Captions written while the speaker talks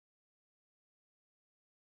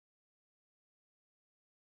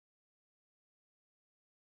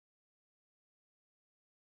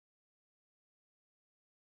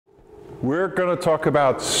We're going to talk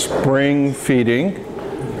about spring feeding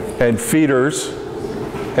and feeders,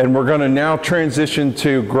 and we're going to now transition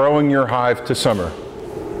to growing your hive to summer.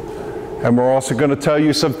 And we're also going to tell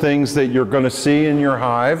you some things that you're going to see in your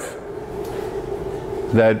hive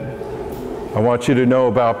that I want you to know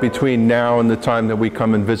about between now and the time that we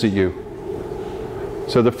come and visit you.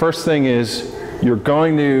 So the first thing is you're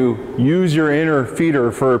going to use your inner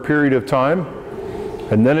feeder for a period of time,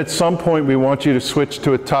 and then at some point we want you to switch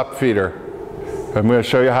to a top feeder. I'm going to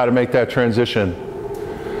show you how to make that transition.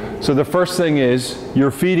 So the first thing is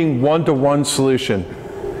you're feeding one-to-one solution.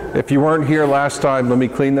 If you weren't here last time, let me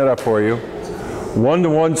clean that up for you.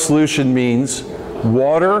 One-to-one solution means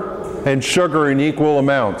water and sugar in equal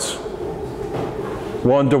amounts.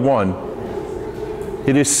 One-to-one.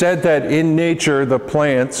 It is said that in nature the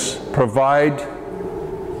plants provide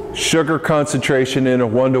sugar concentration in a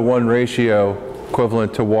one-to-one ratio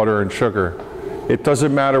equivalent to water and sugar. It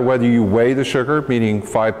doesn't matter whether you weigh the sugar, meaning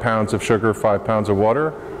 5 pounds of sugar, 5 pounds of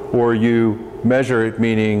water, or you measure it,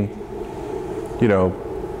 meaning, you know,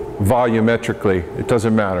 volumetrically. It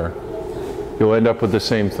doesn't matter. You'll end up with the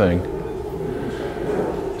same thing.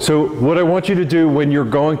 So what I want you to do when you're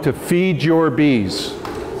going to feed your bees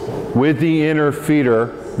with the inner feeder,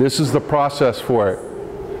 this is the process for it.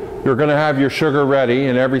 You're going to have your sugar ready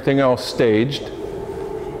and everything else staged.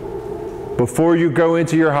 Before you go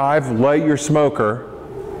into your hive, light your smoker,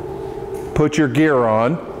 put your gear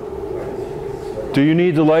on. Do you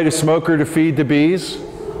need to light a smoker to feed the bees?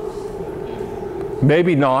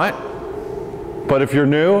 Maybe not, but if you're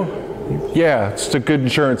new, yeah, it's a good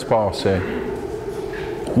insurance policy.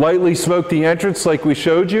 Lightly smoke the entrance like we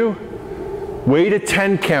showed you. Wait a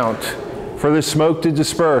 10 count for the smoke to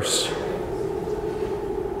disperse.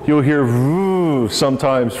 You'll hear "voo"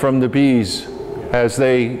 sometimes from the bees as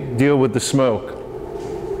they deal with the smoke.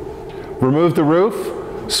 Remove the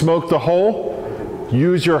roof, smoke the hole,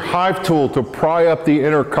 use your hive tool to pry up the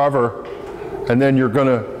inner cover, and then you're going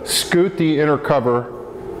to scoot the inner cover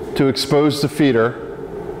to expose the feeder,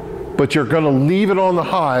 but you're going to leave it on the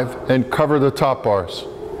hive and cover the top bars.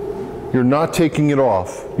 You're not taking it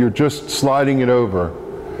off, you're just sliding it over.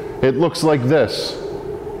 It looks like this.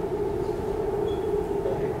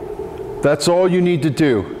 That's all you need to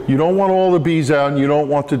do. You don't want all the bees out and you don't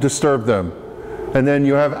want to disturb them. And then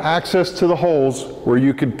you have access to the holes where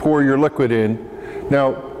you can pour your liquid in.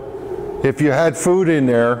 Now, if you had food in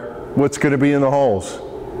there, what's going to be in the holes?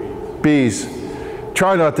 Bees.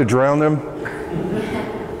 Try not to drown them.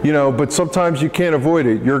 You know, but sometimes you can't avoid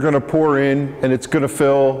it. You're going to pour in and it's going to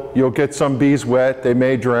fill. You'll get some bees wet. They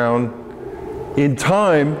may drown. In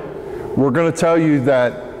time, we're going to tell you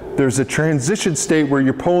that there's a transition state where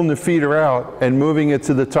you're pulling the feeder out and moving it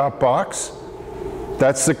to the top box.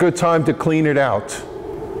 That's a good time to clean it out.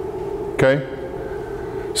 Okay?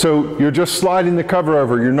 So you're just sliding the cover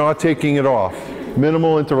over. You're not taking it off.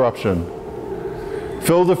 Minimal interruption.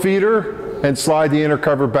 Fill the feeder and slide the inner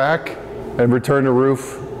cover back and return the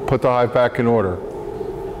roof. Put the hive back in order.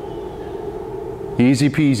 Easy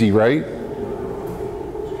peasy, right?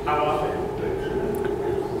 How often?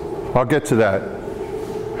 I'll get to that.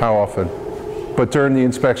 How often? But during the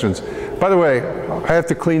inspections. By the way, I have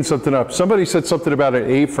to clean something up. Somebody said something about an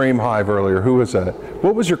A-frame hive earlier. Who was that?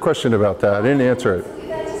 What was your question about that? I didn't answer it. Is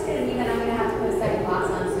that just going to mean that I'm going to have to put a second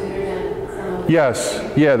box on sooner than some of the...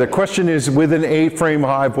 Yes. Yeah, the question is, with an A-frame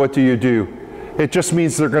hive, what do you do? It just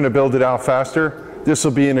means they're going to build it out faster. This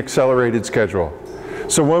will be an accelerated schedule.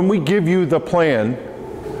 So when we give you the plan,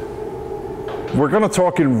 we're going to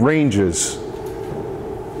talk in ranges.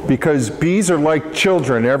 Because bees are like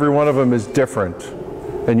children, every one of them is different.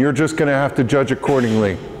 And you're just going to have to judge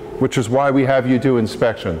accordingly, which is why we have you do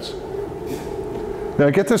inspections. Now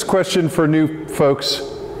I get this question for new folks.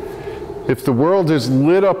 If the world is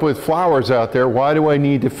lit up with flowers out there, why do I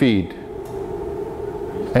need to feed?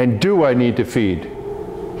 And do I need to feed?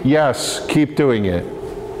 Yes, keep doing it.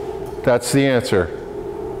 That's the answer.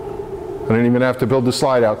 I don't even have to build the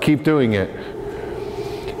slide out. Keep doing it.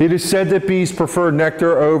 It is said that bees prefer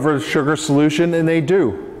nectar over sugar solution, and they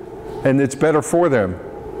do. And it's better for them.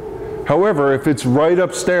 However, if it's right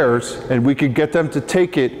upstairs and we could get them to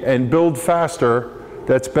take it and build faster,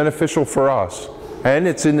 that's beneficial for us. And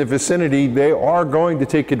it's in the vicinity, they are going to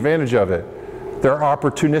take advantage of it. They're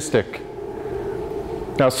opportunistic.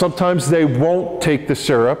 Now sometimes they won't take the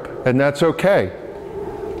syrup, and that's okay.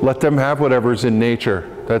 Let them have whatever's in nature.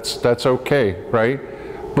 That's okay, right?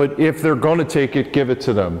 But if they're going to take it, give it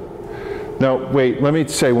to them. Now, wait, let me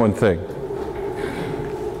say one thing.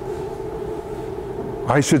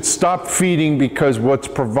 I should stop feeding because what's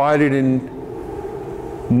provided in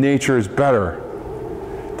nature is better.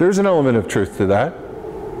 There's an element of truth to that.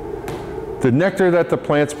 The nectar that the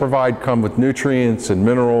plants provide come with nutrients and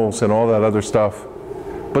minerals and all that other stuff.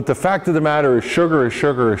 But the fact of the matter is sugar is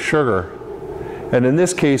sugar is sugar. And in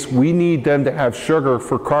this case, we need them to have sugar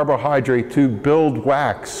for carbohydrate to build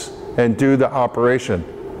wax and do the operation.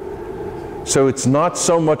 So it's not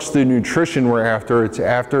so much the nutrition we're after, it's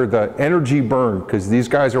after the energy burn, because these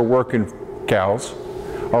guys are working, cows,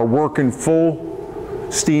 are working full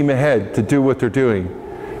steam ahead to do what they're doing.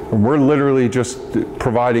 And we're literally just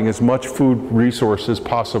providing as much food resource as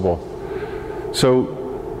possible.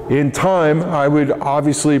 So in time, I would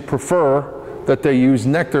obviously prefer that they use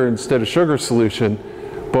nectar instead of sugar solution,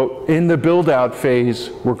 but in the build-out phase,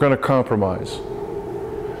 we're going to compromise.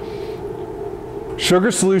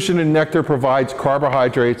 Sugar solution in nectar provides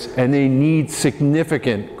carbohydrates, and they need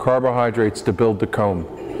significant carbohydrates to build the comb.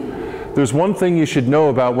 There's one thing you should know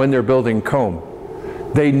about when they're building comb.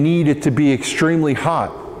 They need it to be extremely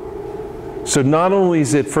hot. So not only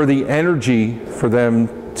is it for the energy for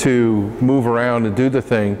them to move around and do the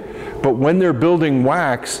thing, but when they're building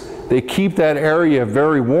wax, they keep that area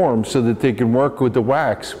very warm so that they can work with the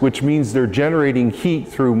wax, which means they're generating heat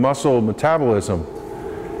through muscle metabolism.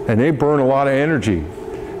 And they burn a lot of energy,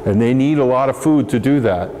 and they need a lot of food to do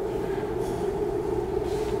that.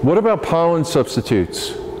 What about pollen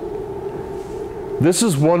substitutes? This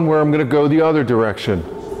is one where I'm going to go the other direction.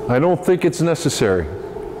 I don't think it's necessary.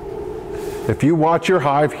 If you watch your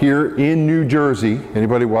hive here in New Jersey,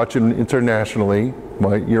 anybody watching internationally,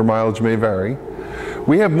 your mileage may vary,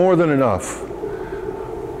 we have more than enough.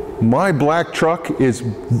 My black truck is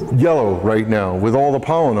yellow right now with all the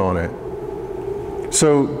pollen on it.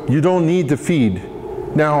 So you don't need to feed.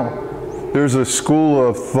 Now, there's a school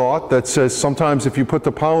of thought that says sometimes if you put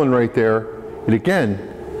the pollen right there,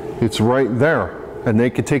 it's right there, and they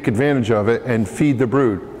can take advantage of it and feed the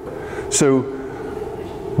brood. So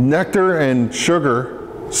nectar and sugar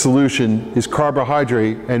solution is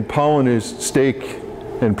carbohydrate, and pollen is steak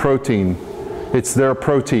and protein. It's their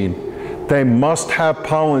protein. They must have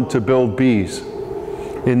pollen to build bees.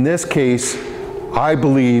 In this case, I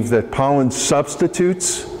believe that pollen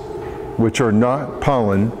substitutes, which are not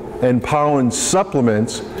pollen, and pollen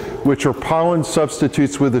supplements, which are pollen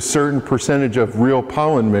substitutes with a certain percentage of real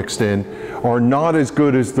pollen mixed in, are not as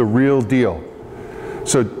good as the real deal.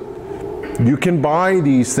 So you can buy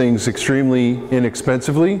these things extremely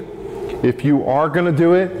inexpensively. If you are going to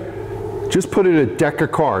do it, just put it a deck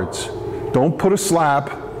of cards. Don't put a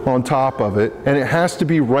slab on top of it, and it has to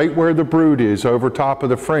be right where the brood is, over top of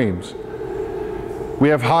the frames. We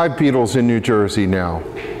have hive beetles in New Jersey now,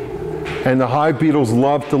 and the hive beetles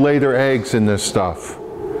love to lay their eggs in this stuff.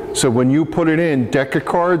 So when you put it in deck of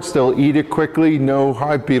cards, they'll eat it quickly, no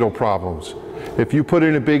hive beetle problems. If you put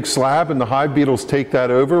in a big slab and the hive beetles take that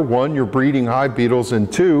over, one, you're breeding hive beetles,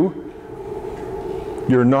 and two,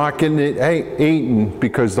 you're not getting it eaten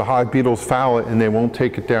because the hive beetles foul it and they won't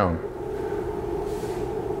take it down.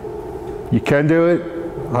 You can do it.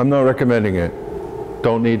 I'm not recommending it.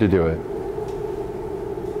 Don't need to do it.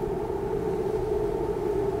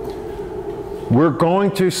 We're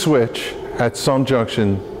going to switch at some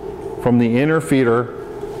junction from the inner feeder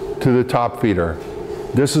to the top feeder.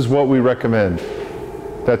 This is what we recommend.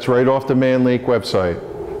 That's right off the Man Lake website.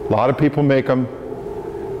 A lot of people make them.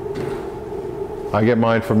 I get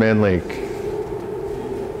mine from Man Lake.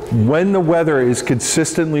 When the weather is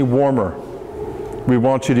consistently warmer, we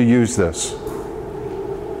want you to use this.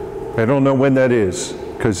 I don't know when that is,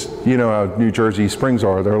 because you know how New Jersey springs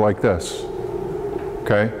are. They're like this.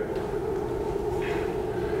 Okay?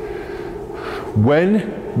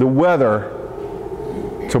 When the weather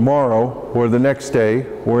tomorrow or the next day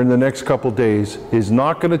or in the next couple days is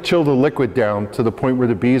not going to chill the liquid down to the point where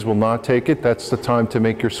the bees will not take it, that's the time to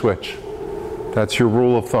make your switch. That's your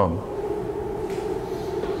rule of thumb.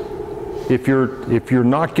 If you're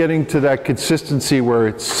not getting to that consistency where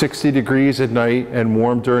it's 60 degrees at night and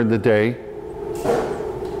warm during the day,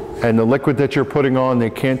 and the liquid that you're putting on, they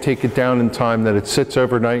can't take it down in time, that it sits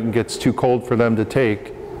overnight and gets too cold for them to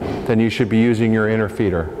take, then you should be using your inner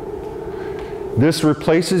feeder. This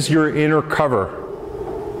replaces your inner cover.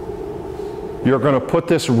 You're going to put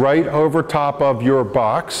this right over top of your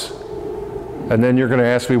box, and then you're going to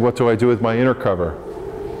ask me, what do I do with my inner cover?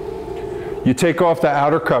 You take off the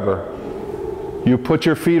outer cover. You put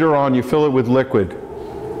your feeder on, you fill it with liquid.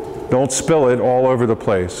 Don't spill it all over the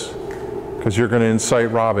place, because you're going to incite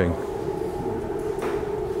robbing.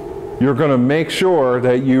 You're going to make sure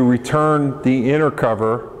that you return the inner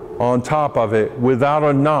cover on top of it without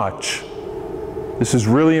a notch. This is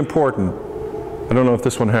really important. I don't know if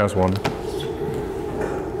this one has one.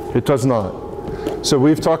 It does not. So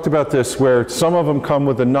we've talked about this where some of them come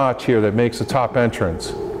with a notch here that makes a top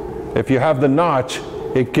entrance. If you have the notch,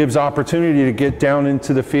 it gives opportunity to get down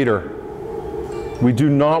into the feeder. We do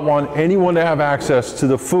not want anyone to have access to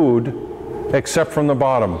the food except from the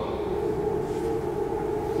bottom.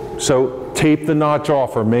 So tape the notch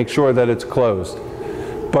off or make sure that it's closed.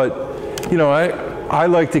 But, you know, I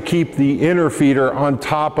like to keep the inner feeder on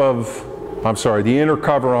top of, the inner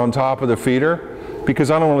cover on top of the feeder,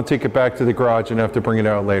 because I don't want to take it back to the garage and have to bring it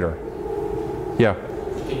out later. Yeah?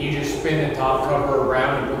 Can you just spin the top cover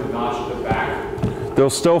around and put the notch at the back? They'll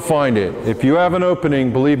still find it. If you have an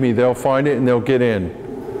opening, believe me, they'll find it and they'll get in.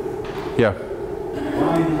 Yeah?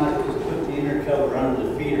 Why not just put the inner cover under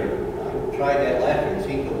the feeder? I tried that last year, it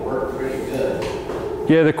seemed to work pretty good.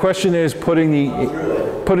 Yeah, the question is putting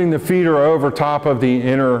the feeder over top of the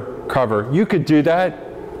inner cover. You could do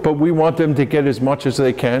that, but we want them to get as much as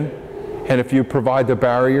they can. And if you provide the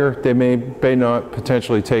barrier, they may not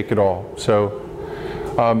potentially take it all. So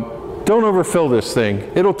don't overfill this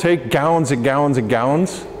thing. It'll take gallons and gallons and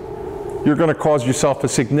gallons. You're going to cause yourself a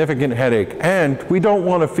significant headache. And we don't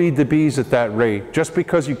want to feed the bees at that rate. Just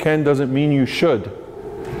because you can doesn't mean you should.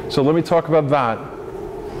 So let me talk about that.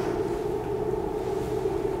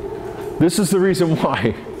 This is the reason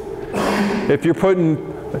why. If you're putting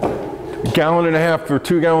a gallon and a half or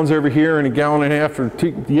 2 gallons over here and a gallon and a half or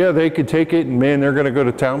 2, yeah, they could take it and man, they're going to go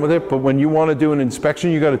to town with it. But when you want to do an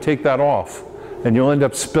inspection, you got to take that off. And you'll end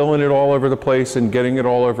up spilling it all over the place and getting it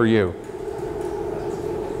all over you.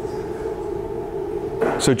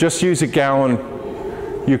 So just use a gallon.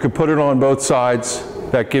 You could put it on both sides.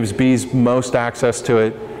 That gives bees most access to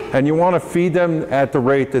it. And you want to feed them at the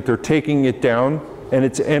rate that they're taking it down and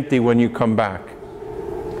it's empty when you come back.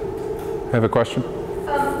 Have a question?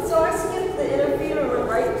 So I skipped the inner feeder and went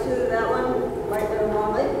right to that one, right there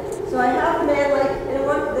normally. So I have them in like, and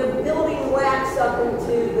they're building wax up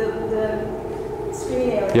into the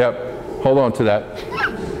screen area. Yep, hold on to that.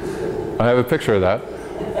 I have a picture of that.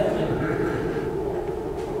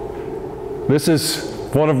 This is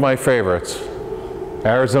one of my favorites,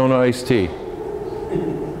 Arizona iced tea.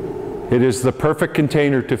 It is the perfect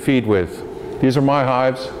container to feed with. These are my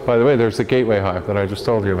hives. By the way, there's the gateway hive that I just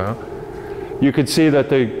told you about. You can see that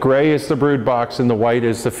the gray is the brood box and the white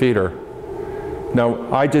is the feeder.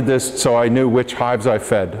 Now, I did this so I knew which hives I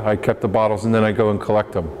fed. I kept the bottles and then I go and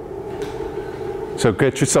collect them. So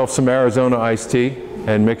get yourself some Arizona iced tea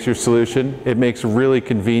and mix your solution. It makes really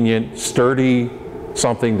convenient, sturdy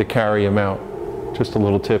something to carry them out. Just a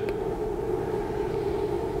little tip.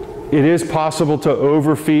 It is possible to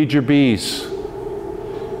overfeed your bees.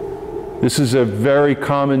 This is a very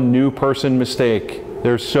common new person mistake.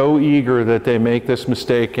 They're so eager that they make this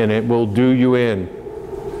mistake and it will do you in.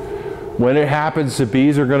 When it happens, the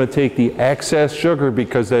bees are going to take the excess sugar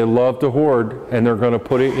because they love to hoard and they're going to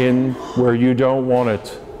put it in where you don't want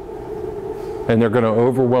it. And they're going to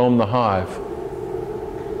overwhelm the hive.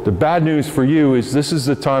 The bad news for you is this is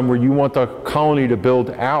the time where you want the colony to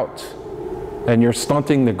build out and you're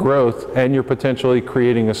stunting the growth and you're potentially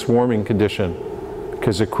creating a swarming condition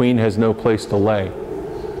because the queen has no place to lay.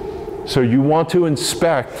 So you want to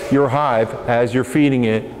inspect your hive as you're feeding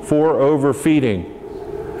it for overfeeding.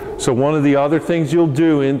 So one of the other things you'll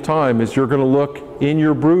do in time is you're going to look in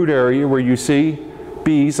your brood area where you see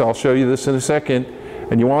bees. I'll show you this in a second.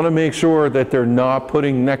 And you want to make sure that they're not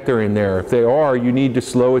putting nectar in there. If they are, you need to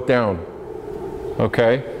slow it down.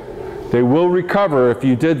 Okay? They will recover if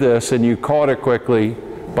you did this and you caught it quickly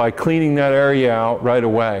by cleaning that area out right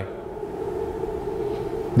away.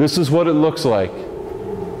 This is what it looks like.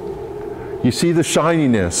 You see the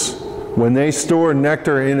shininess. When they store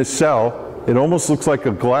nectar in a cell, it almost looks like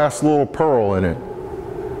a glass little pearl in it.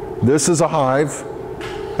 This is a hive,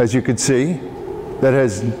 as you can see, that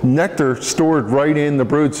has nectar stored right in the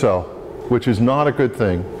brood cell, which is not a good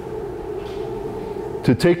thing.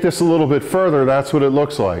 To take this a little bit further, that's what it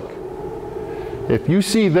looks like. If you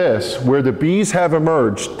see this, where the bees have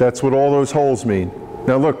emerged, that's what all those holes mean.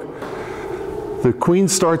 Now look, the queen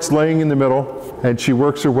starts laying in the middle and she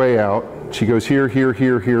works her way out. She goes here, here,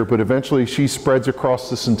 here, here, but eventually she spreads across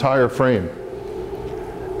this entire frame.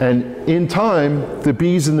 And in time, the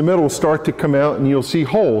bees in the middle start to come out and you'll see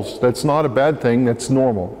holes. That's not a bad thing, that's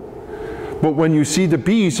normal. But when you see the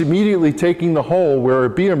bees immediately taking the hole where a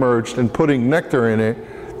bee emerged and putting nectar in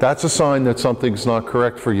it, that's a sign that something's not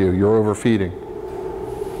correct for you. You're overfeeding.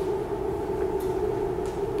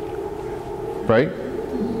 Right?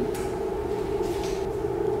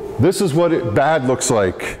 This is what bad looks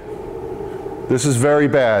like. This is very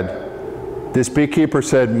bad. This beekeeper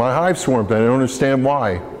said, my hive swarmed, I don't understand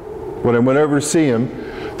why. When I went over to see him,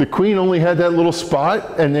 the queen only had that little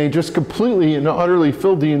spot and they just completely and utterly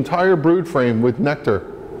filled the entire brood frame with nectar.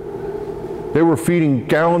 They were feeding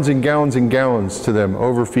gallons and gallons and gallons to them,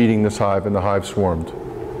 overfeeding this hive, and the hive swarmed.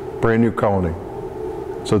 Brand new colony.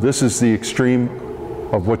 So this is the extreme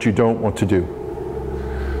of what you don't want to do.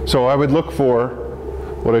 So I would look for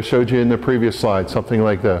what I showed you in the previous slide, something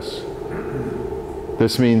like this.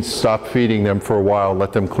 This means stop feeding them for a while,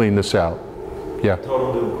 let them clean this out. Yeah?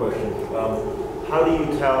 Total new question. How do you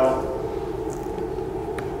tell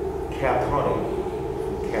capped honey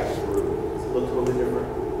from capped brood? Does it look totally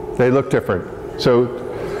different? They look different. So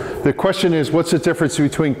the question is, what's the difference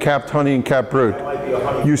between capped honey and capped brood? That might be a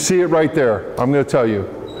honey. You see it right there. I'm going to tell you.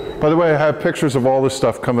 By the way, I have pictures of all this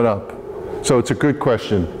stuff coming up. So it's a good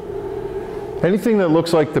question. Anything that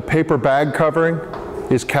looks like the paper bag covering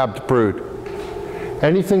is capped brood.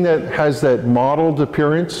 Anything that has that mottled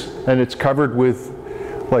appearance and it's covered with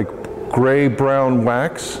like gray-brown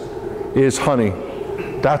wax is honey.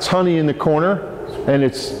 That's honey in the corner, and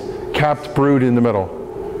it's capped brood in the middle.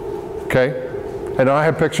 Okay? And I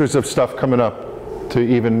have pictures of stuff coming up to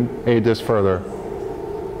even aid this further.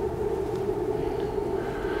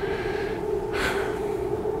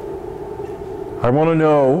 I want to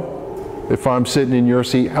know, if I'm sitting in your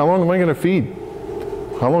seat, how long am I going to feed?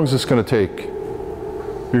 How long is this going to take?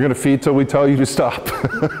 You're going to feed till we tell you to stop.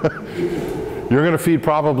 You're going to feed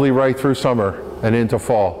probably right through summer and into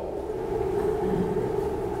fall.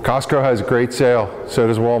 Costco has a great sale, so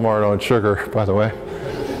does Walmart on sugar, by the way.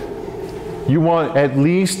 You want at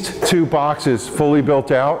least 2 boxes fully built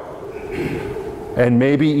out, and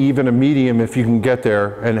maybe even a medium if you can get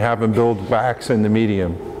there, and have them build wax in the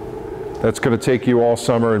medium. That's going to take you all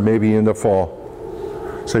summer and maybe into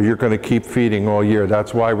fall. So you're going to keep feeding all year.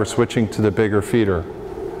 That's why we're switching to the bigger feeder.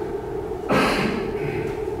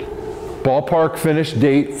 Ballpark finish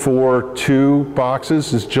date for 2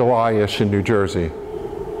 boxes is July-ish in New Jersey.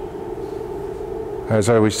 As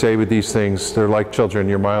I always say with these things, they're like children,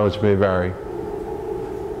 your mileage may vary.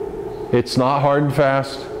 It's not hard and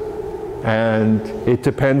fast, and it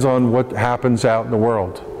depends on what happens out in the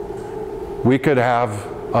world. We could have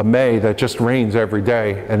a May that just rains every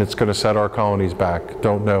day, and it's going to set our colonies back.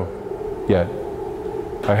 Don't know yet.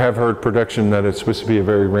 I have heard prediction that it's supposed to be a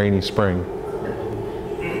very rainy spring.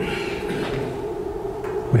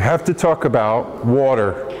 We have to talk about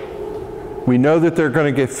water. We know that they're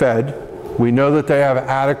going to get fed. We know that they have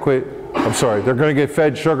adequate, they're going to get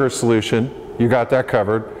fed sugar solution. You got that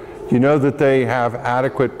covered. You know that they have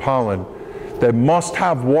adequate pollen. They must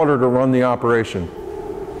have water to run the operation.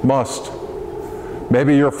 Must.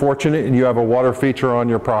 Maybe you're fortunate and you have a water feature on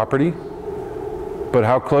your property, but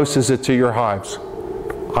how close is it to your hives?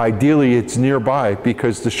 Ideally, it's nearby,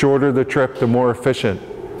 because the shorter the trip, the more efficient.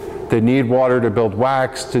 They need water to build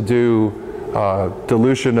wax, to do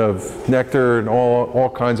dilution of nectar, and all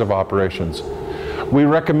kinds of operations. We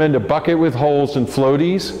recommend a bucket with holes and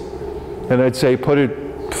floaties, and I'd say put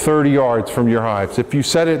it 30 yards from your hives. If you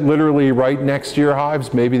set it literally right next to your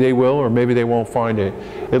hives, maybe they will, or maybe they won't find it.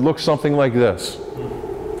 It looks something like this.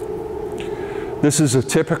 This is a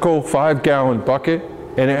typical 5-gallon bucket,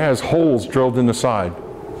 and it has holes drilled in the side.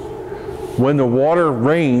 When the water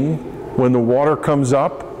comes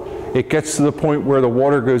up, it gets to the point where the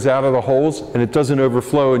water goes out of the holes and it doesn't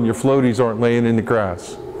overflow, and your floaties aren't laying in the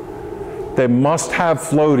grass. They must have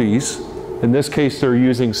floaties. In this case, they're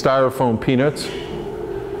using styrofoam peanuts,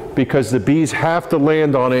 because the bees have to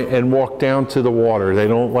land on it and walk down to the water. They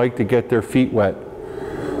don't like to get their feet wet.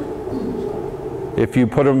 If you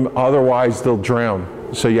put them, otherwise they'll drown.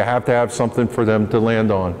 So you have to have something for them to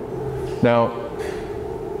land on. Now,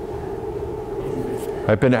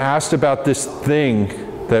 I've been asked about this thing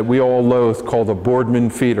that we all loathe called a Boardman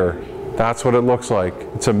feeder. That's what it looks like.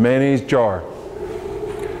 It's a mayonnaise jar.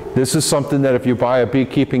 This is something that if you buy a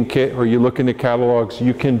beekeeping kit or you look in the catalogs,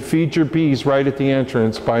 you can feed your bees right at the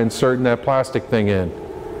entrance by inserting that plastic thing in.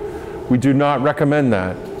 We do not recommend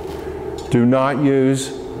that. Do not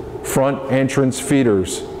use front entrance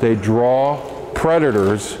feeders. They draw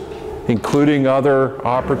predators, including other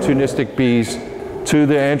opportunistic bees, to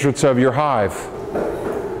the entrance of your hive.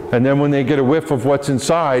 And then when they get a whiff of what's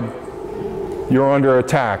inside, you're under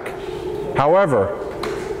attack. However,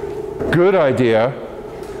 good idea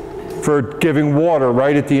for giving water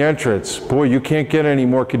right at the entrance. Boy, you can't get any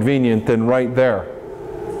more convenient than right there.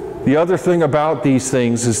 The other thing about these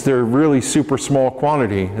things is they're really super small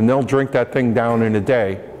quantity, and they'll drink that thing down in a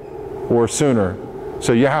day or sooner.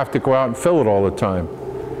 So you have to go out and fill it all the time.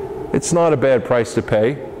 It's not a bad price to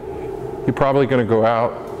pay. You're probably going to go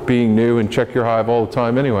out being new and check your hive all the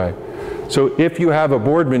time anyway. So if you have a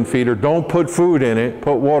Boardman feeder, don't put food in it,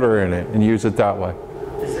 put water in it and use it that way.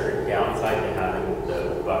 Is there a downside to having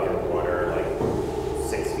the bucket of water like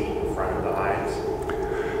 6 feet in front of the hives?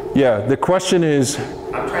 Yeah, the question is,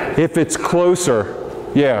 I'm trying to. if it's closer,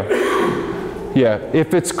 yeah,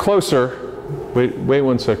 if it's closer, wait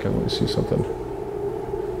 1 second, let me see something.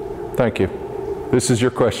 Thank you. This is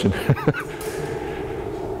your question.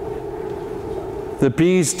 The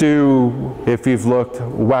bees do, if you've looked,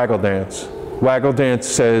 waggle dance. Waggle dance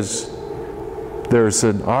says there's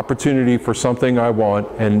an opportunity for something I want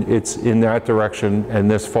and it's in that direction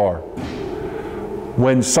and this far.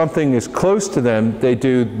 When something is close to them, they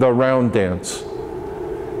do the round dance.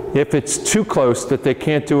 If it's too close that they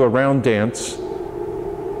can't do a round dance,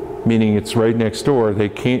 meaning it's right next door, they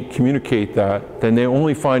can't communicate that, then they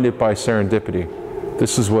only find it by serendipity.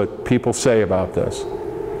 This is what people say about this.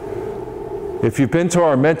 If you've been to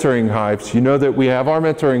our mentoring hives, you know that we have our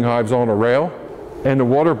mentoring hives on a rail, and the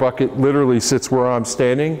water bucket literally sits where I'm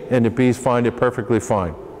standing, and the bees find it perfectly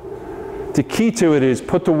fine. The key to it is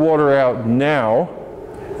put the water out now,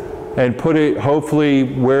 and put it hopefully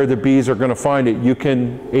where the bees are going to find it. You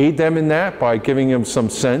can aid them in that by giving them some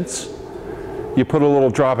scents. You put a little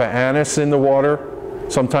drop of anise in the water.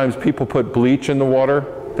 Sometimes people put bleach in the water.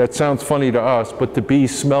 That sounds funny to us, but the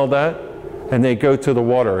bees smell that and they go to the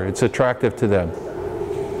water. It's attractive to them.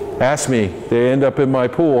 Ask me, they end up in my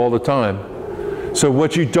pool all the time. So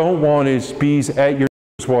what you don't want is bees at your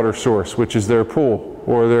water source, which is their pool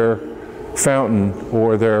or their fountain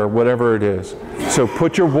or their whatever it is. So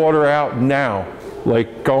put your water out now.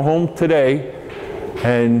 Like go home today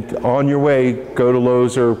and on your way go to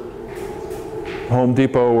Lowe's or Home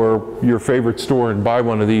Depot or your favorite store and buy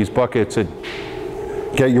one of these buckets and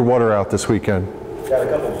get your water out this weekend. Got a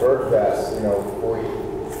couple bird baths, you know, for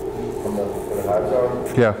you from the hive zone.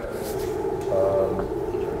 Yeah.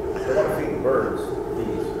 They want to feed the birds,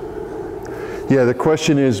 bees. Yeah, the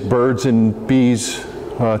question is birds and bees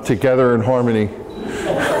together in harmony.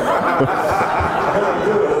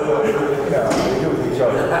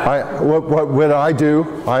 What I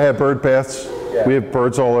do, I have bird baths. Yeah. We have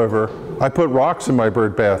birds all over. I put rocks in my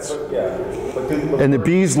bird baths. Yeah. And the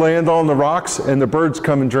bees land on the rocks and the birds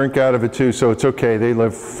come and drink out of it too, so it's okay, they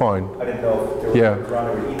live fine. I didn't know if they were Yeah, running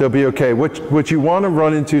or eating. they'll be okay. What you want to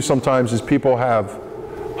run into sometimes is people have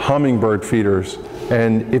hummingbird feeders,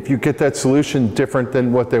 and if you get that solution different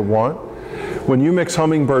than what they want, when you mix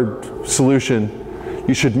hummingbird solution,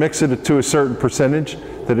 you should mix it to a certain percentage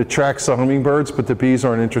that attracts the hummingbirds, but the bees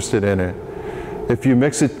aren't interested in it. If you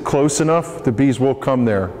mix it close enough, the bees will come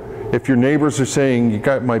there. If your neighbors are saying,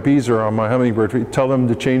 my bees are on my hummingbird feed, tell them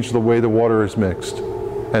to change the way the water is mixed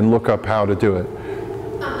and look up how to do it.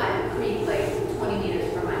 I have a creek like 20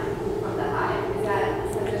 meters from the hive. Is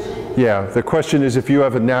that sufficient? Yeah, the question is if you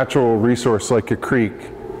have a natural resource like a creek,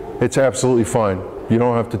 it's absolutely fine. You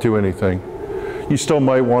don't have to do anything. You still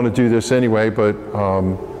might want to do this anyway, but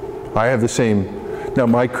I have the same. Now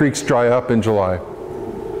my creeks dry up in July,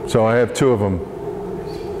 so I have 2 of them.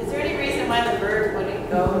 Is there any reason why the birds wouldn't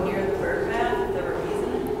go near the bird bath if there were bees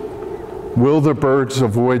in it? Will the birds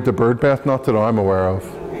avoid the bird bath? Not that I'm aware of.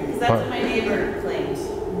 Because that's what my neighbor claims.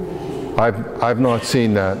 I've not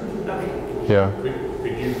seen that. Okay. Yeah. Could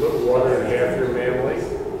you put water in half your man lake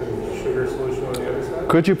and sugar solution on the other side?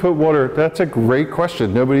 Could you put water? That's a great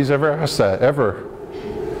question. Nobody's ever asked that, ever.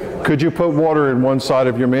 Could you put water in one side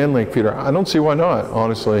of your man lake feeder? I don't see why not,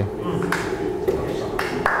 honestly.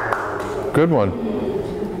 Good one.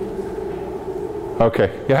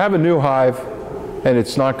 Okay, you have a new hive and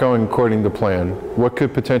it's not going according to plan. What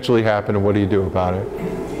could potentially happen and what do you do about it?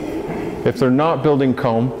 If they're not building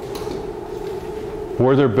comb,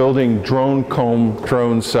 or they're building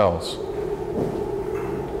drone cells.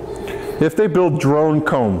 If they build drone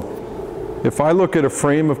comb, if I look at a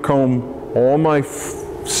frame of comb, all my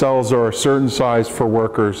cells are a certain size for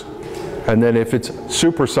workers, and then if it's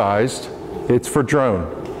supersized, it's for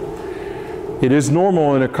drone. It is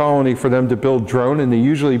normal in a colony for them to build drone, and they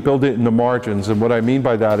usually build it in the margins, and what I mean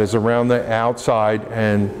by that is around the outside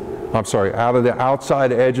and, out of the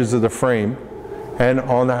outside edges of the frame and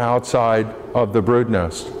on the outside of the brood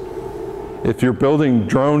nest. If you're building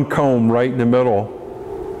drone comb right in the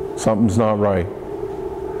middle, something's not right.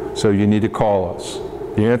 So you need to call us.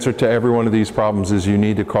 The answer to every one of these problems is you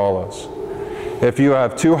need to call us. If you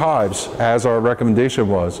have 2 hives, as our recommendation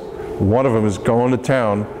was, one of them is going to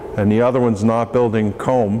town and the other one's not building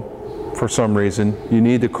comb for some reason, you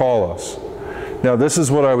need to call us. Now this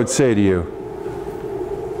is what I would say to you.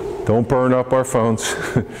 Don't burn up our phones.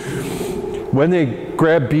 When they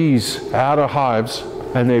grab bees out of hives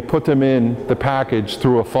and they put them in the package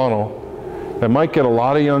through a funnel, they might get a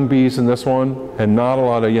lot of young bees in this one and not a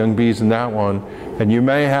lot of young bees in that one, and you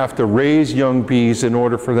may have to raise young bees in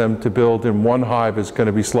order for them to build in one hive is going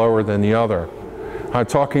to be slower than the other. I'm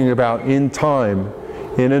talking about in time,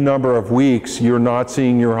 in a number of weeks you're not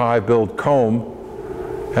seeing your hive build comb,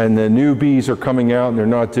 and the new bees are coming out and they're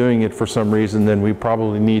not doing it for some reason, then we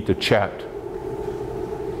probably need to chat.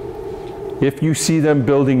 If you see them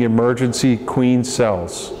building emergency queen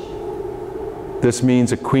cells, this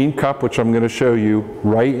means a queen cup, which I'm going to show you,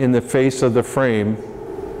 right in the face of the frame.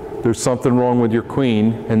 There's something wrong with your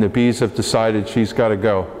queen and the bees have decided she's got to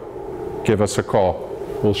go. Give us a call.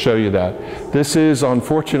 We'll show you that. This is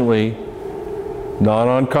unfortunately not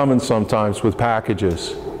uncommon sometimes with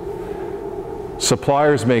packages.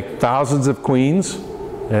 Suppliers make thousands of queens,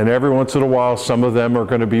 and every once in a while some of them are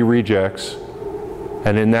going to be rejects.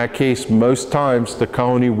 And in that case, most times the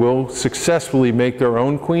colony will successfully make their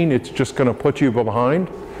own queen. It's just going to put you behind.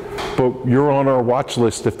 But you're on our watch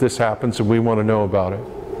list if this happens and we want to know about it.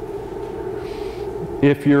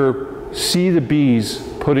 If you see the bees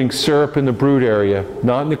putting syrup in the brood area,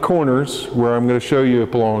 not in the corners where I'm going to show you it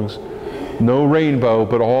belongs, no rainbow,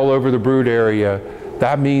 but all over the brood area,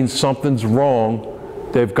 that means something's wrong.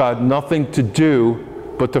 They've got nothing to do,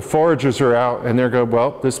 but the foragers are out and they're going,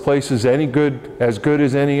 well, this place is as good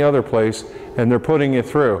as any other place, and they're putting it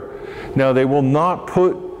through. Now, they will not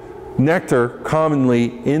put nectar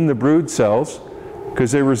commonly in the brood cells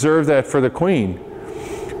because they reserve that for the queen.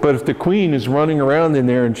 But if the queen is running around in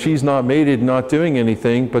there and she's not mated, not doing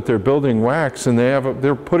anything, but they're building wax and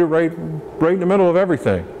they're put it right in the middle of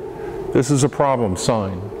everything, this is a problem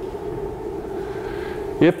sign.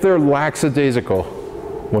 If they're lackadaisical,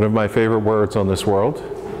 one of my favorite words on this world,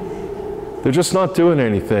 they're just not doing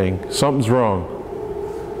anything, something's wrong.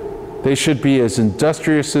 They should be as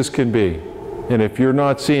industrious as can be. And if you're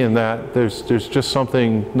not seeing that, there's just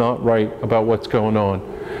something not right about what's going on.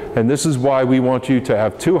 And this is why we want you to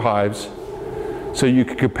have 2 hives, so you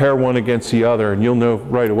can compare one against the other, and you'll know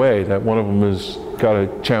right away that one of them has got a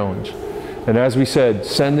challenge. And as we said,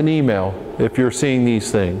 send an email if you're seeing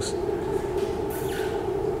these things.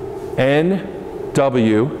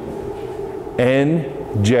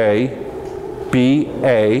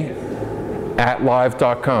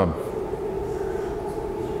 NWNJBA@live.com.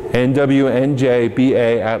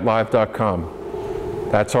 NWNJBA@live.com.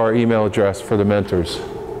 That's our email address for the mentors.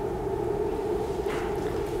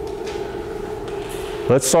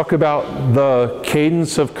 Let's talk about the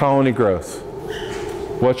cadence of colony growth.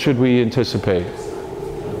 What should we anticipate?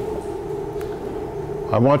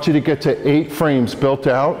 I want you to get to 8 frames built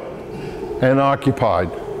out and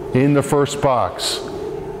occupied in the first box.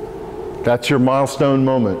 That's your milestone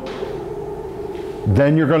moment.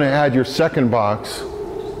 Then you're going to add your second box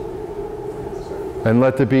and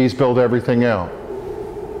let the bees build everything out.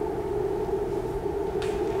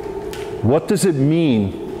 What does it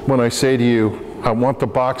mean when I say to you, I want the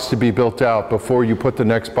box to be built out before you put the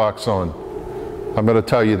next box on? I'm going to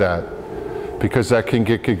tell you that because that can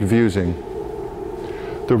get confusing.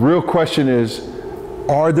 The real question is,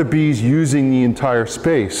 are the bees using the entire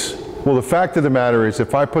space? Well, the fact of the matter is,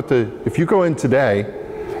 if you go in today,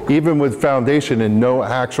 even with foundation and no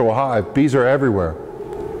actual hive, bees are everywhere.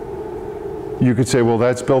 You could say, well,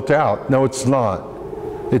 that's built out. No, it's not.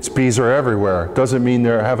 It's bees are everywhere. Doesn't mean they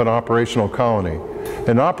have an operational colony.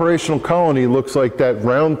 An operational colony looks like that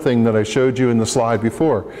round thing that I showed you in the slide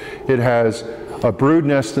before. It has a brood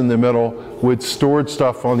nest in the middle with stored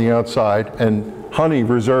stuff on the outside and honey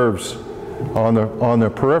reserves on the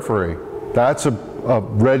periphery. That's a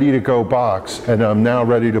ready to go box, and I'm now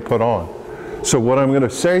ready to put on. So what I'm going to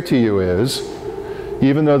say to you is,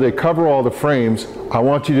 even though they cover all the frames, I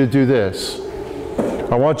want you to do this.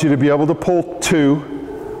 I want you to be able to pull 2,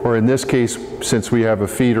 or in this case, since we have a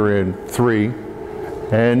feeder in, 3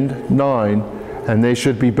 and 9, and they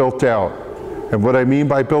should be built out. And what I mean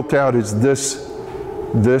by built out is this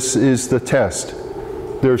is the test.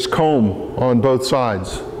 There's comb on both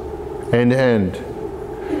sides, end to end.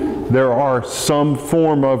 There are some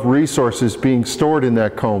form of resources being stored in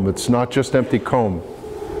that comb. It's not just empty comb.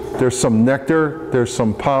 There's some nectar, there's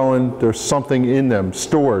some pollen, there's something in them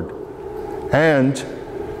stored. And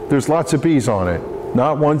there's lots of bees on it.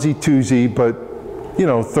 Not onesie twosie, but you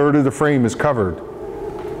know, 1/3 of the frame is covered.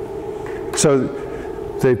 So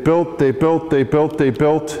they built.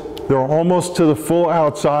 They're almost to the full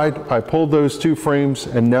outside. I pulled those 2 frames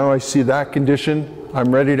and now I see that condition.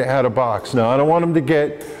 I'm ready to add a box. Now I don't want them to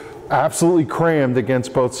get absolutely crammed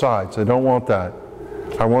against both sides. I don't want that.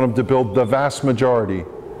 I want them to build the vast majority.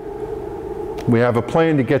 We have a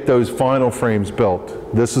plan to get those final frames built.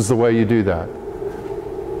 This is the way you do that.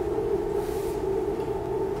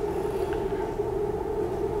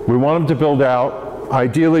 We want them to build out,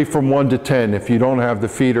 ideally from 1 to 10. If you don't have the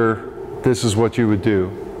feeder, this is what you would do.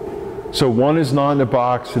 So 1 is not in a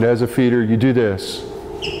box, it has a feeder, you do this.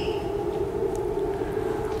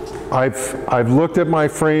 I've looked at my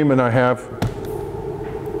frame and I have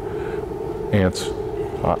ants.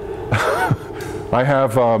 I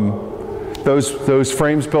have those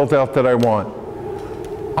frames built out that I want.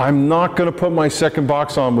 I'm not going to put my second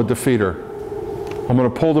box on with the feeder. I'm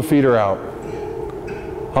going to pull the feeder out.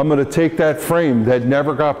 I'm going to take that frame that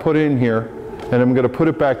never got put in here and I'm going to put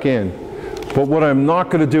it back in. But what I'm not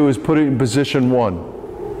going to do is put it in position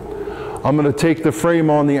 1. I'm going to take the frame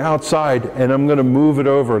on the outside and I'm going to move it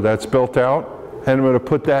over that's built out and I'm going to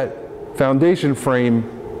put that foundation frame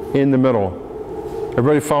in the middle.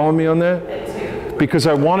 Everybody follow me on that? Because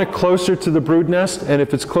I want it closer to the brood nest, and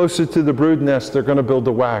if it's closer to the brood nest, they're going to build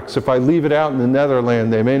the wax. If I leave it out in the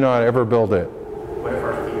Netherland, they may not ever build it. What if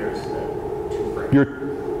our feeders, the 2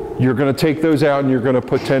 frames? You're going to take those out and you're going to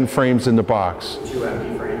put 10 frames in the box. 2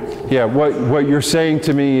 empty frames? Yeah, what you're saying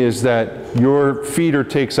to me is that your feeder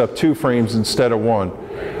takes up 2 frames instead of 1.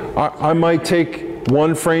 I might take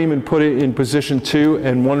 1 frame and put it in position 2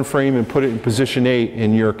 and 1 frame and put it in position 8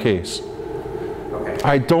 in your case.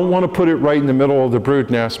 I don't want to put it right in the middle of the brood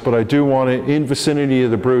nest, but I do want it in vicinity of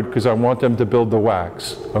the brood because I want them to build the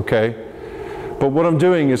wax, okay? But what I'm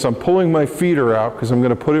doing is I'm pulling my feeder out because I'm going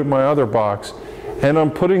to put it in my other box, and I'm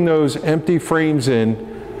putting those empty frames in,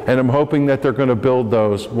 and I'm hoping that they're going to build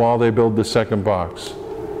those while they build the second box.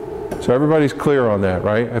 So everybody's clear on that,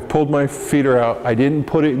 right? I've pulled my feeder out. I didn't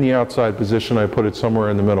put it in the outside position. I put it somewhere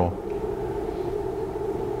in the middle.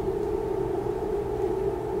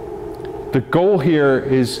 The goal here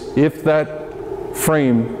is if that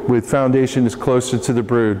frame with foundation is closer to the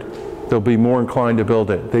brood, they'll be more inclined to build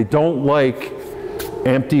it. They don't like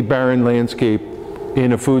empty, barren landscape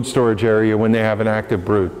in a food storage area when they have an active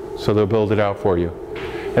brood, so they'll build it out for you.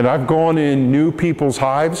 And I've gone in new people's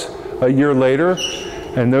hives a year later,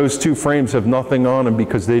 and those 2 frames have nothing on them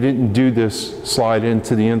because they didn't do this slide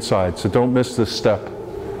into the inside, so don't miss this step.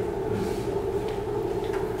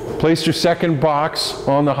 Place your second box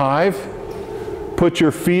on the hive. Put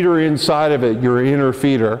your feeder inside of it, your inner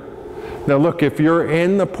feeder. Now look, if you're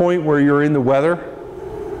in the point where you're in the weather,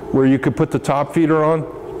 where you could put the top feeder on,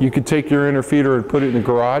 you could take your inner feeder and put it in the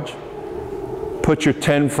garage, put your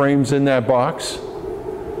 10 frames in that box,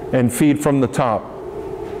 and feed from the top.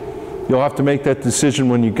 You'll have to make that decision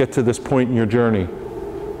when you get to this point in your journey.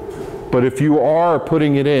 But if you are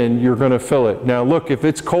putting it in, you're going to fill it. Now look, if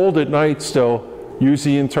it's cold at night still, use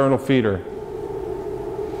the internal feeder.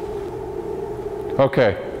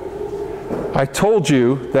 Okay, I told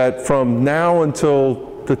you that from now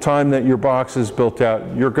until the time that your box is built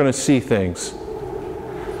out, you're going to see things.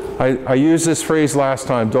 I used this phrase last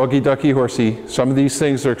time, doggy, ducky, horsey. Some of these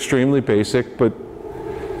things are extremely basic, but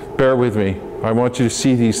bear with me. I want you to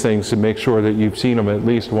see these things and make sure that you've seen them at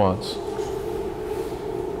least once.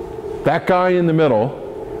 That guy in the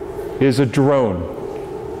middle is a drone.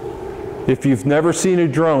 If you've never seen a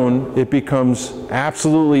drone, it becomes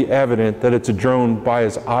absolutely evident that it's a drone by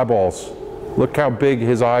his eyeballs. Look how big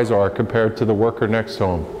his eyes are compared to the worker next to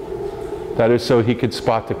him. That is so he could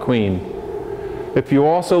spot the queen. If you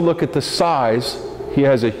also look at the size, he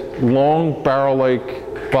has a long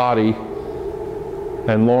barrel-like body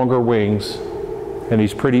and longer wings, and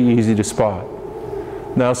he's pretty easy to spot.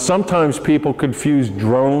 Now, sometimes people confuse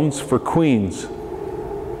drones for queens.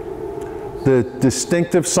 The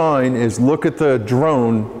distinctive sign is, look at the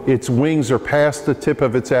drone, its wings are past the tip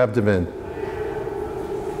of its abdomen.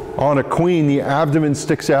 On a queen, the abdomen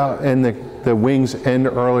sticks out and the wings end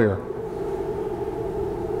earlier.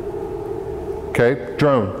 Okay,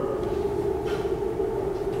 drone.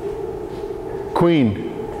 Queen,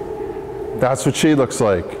 that's what she looks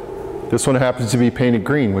like. This one happens to be painted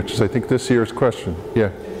green, which is, I think, this year's question. Yeah.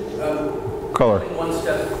 Color. One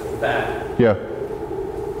step back. Yeah.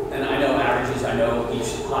 And I know averages, I know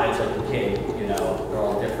each hive's like a kid, you know, they're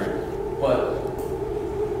all different.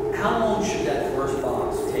 But how long should that first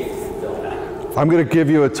box take to fill out? I'm going to give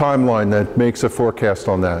you a timeline that makes a forecast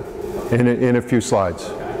on that in a few slides.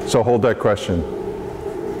 Okay. So hold that question.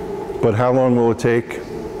 But how long will it take?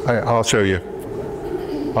 I'll show you.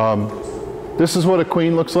 This is what a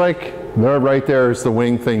queen looks like. There, right there is the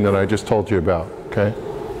wing thing that I just told you about, okay?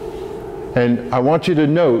 And I want you to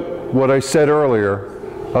note what I said earlier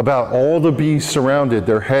about all the bees surrounded.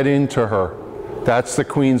 They're head into her. That's the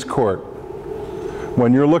queen's court.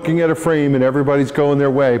 When you're looking at a frame and everybody's going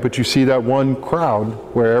their way, but you see that one crowd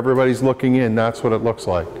where everybody's looking in, that's what it looks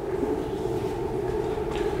like.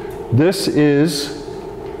 This is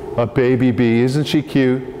a baby bee. Isn't she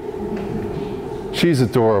cute? She's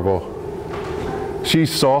adorable.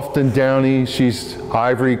 She's soft and downy. She's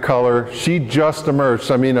ivory color. She just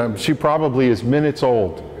emerged. I mean, she probably is minutes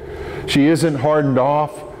old. She isn't hardened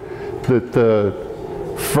off. The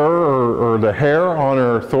fur or the hair on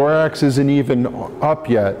her thorax isn't even up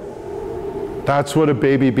yet. That's what a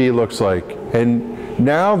baby bee looks like. And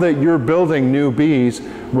now that you're building new bees,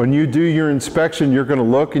 when you do your inspection, you're going to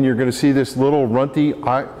look and you're going to see this little runty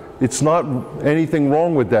eye. It's not anything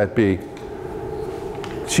wrong with that bee.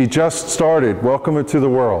 She just started. Welcome her to the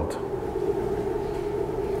world.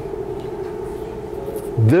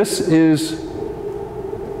 This is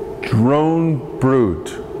drone brood.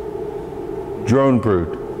 Drone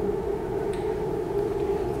brood.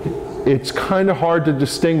 It's kind of hard to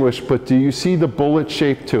distinguish, but do you see the bullet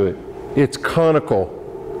shape to it? It's conical.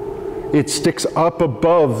 It sticks up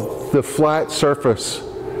above the flat surface.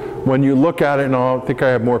 When you look at it, and I think I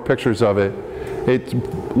have more pictures of it, it's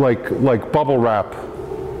like bubble wrap.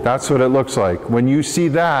 That's what it looks like. When you see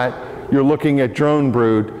that, you're looking at drone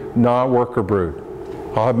brood, not worker brood.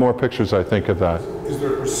 I'll have more pictures, I think, of that. Is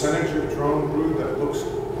there a percentage of drone brood that looks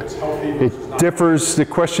that's healthy versus It not? differs. The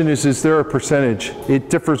question is there a percentage? It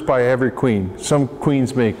differs by every queen. Some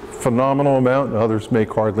queens make phenomenal amount and others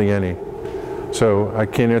make hardly any. So I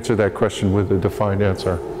can't answer that question with a defined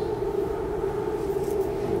answer.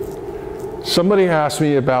 Somebody asked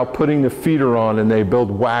me about putting the feeder on and they build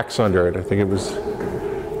wax under it. I think it was,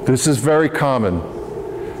 this is very common.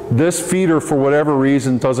 This feeder, for whatever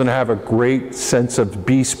reason, doesn't have a great sense of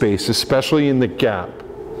bee space, especially in the gap.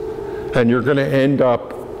 And you're going to end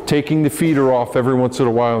up taking the feeder off every once in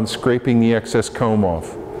a while and scraping the excess comb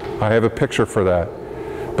off. I have a picture for that.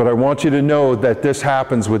 But I want you to know that this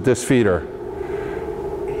happens with this feeder.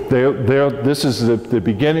 This is the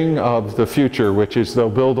beginning of the future, which is they'll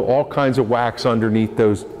build all kinds of wax underneath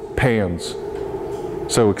those pans.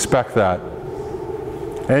 So expect that.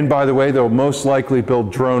 And by the way, they'll most likely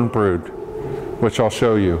build drone brood, which I'll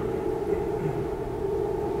show you.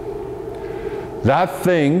 That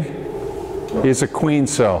thing is a queen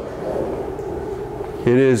cell.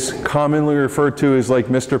 It is commonly referred to as like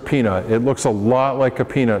Mr. Peanut. It looks a lot like a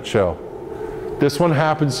peanut shell. This one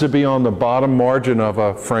happens to be on the bottom margin of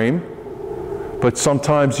a frame, but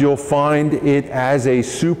sometimes you'll find it as a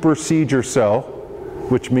supersedure cell,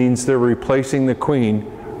 which means they're replacing the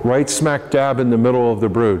queen right smack dab in the middle of the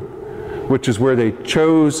brood, which is where they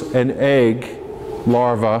chose an egg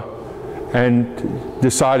larva and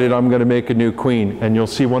decided I'm going to make a new queen, and you'll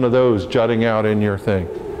see one of those jutting out in your thing.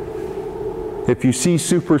 If you see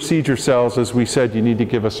supersedure cells, as we said, you need to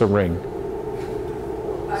give us a ring.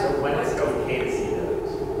 So when is it okay to see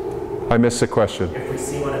those? I missed the question. If we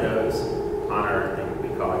see one of those on our thing,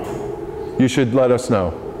 we call you. You should let us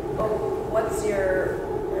know. What's your,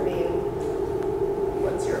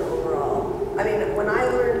 what's your overall? I mean, when I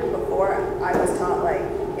learned before, I was taught like,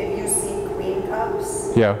 if you see queen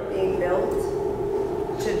cups Yeah. being built,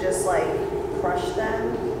 to just like crush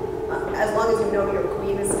them, as long as you know your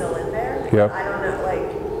queen is still in there. Yeah. I don't know,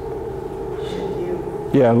 like, should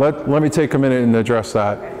you? Yeah, let me take a minute and address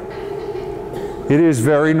that. It is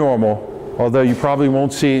very normal, although you probably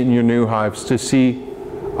won't see it in your new hives, to see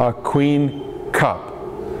a queen cup.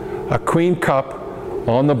 A queen cup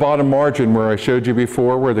on the bottom margin where I showed you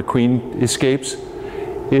before, where the queen escapes,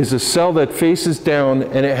 is a cell that faces down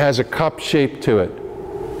and it has a cup shape to it.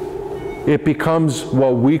 It becomes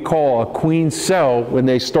what we call a queen cell when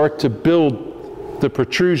they start to build the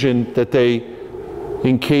protrusion that they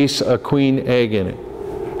encase a queen egg in it.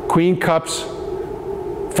 Queen cups,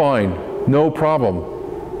 fine, no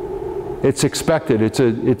problem. It's expected. It's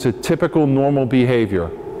a typical normal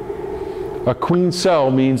behavior. A queen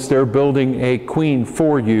cell means they're building a queen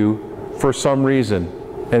for you for some reason.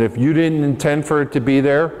 And if you didn't intend for it to be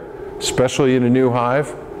there, especially in a new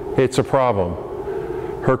hive, it's a problem.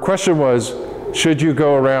 Her question was, should you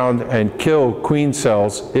go around and kill queen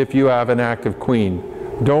cells if you have an active queen?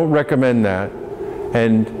 Don't recommend that.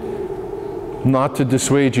 And not to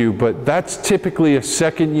dissuade you, but that's typically a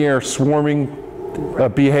second-year swarming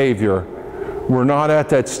behavior. We're not at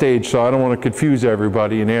that stage, so I don't want to confuse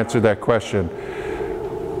everybody and answer that question.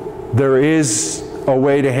 There is a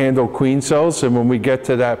way to handle queen cells, and when we get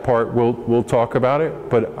to that part, we'll talk about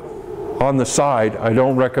it. But on the side, I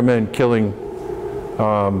don't recommend killing,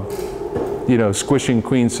 squishing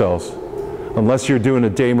queen cells. Unless you're doing a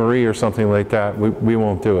Day Marie or something like that, we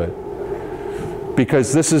won't do it.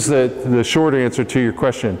 Because this is the short answer to your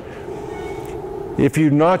question. If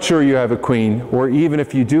you're not sure you have a queen, or even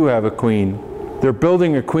if you do have a queen, they're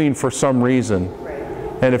building a queen for some reason.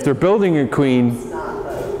 And if they're building a queen,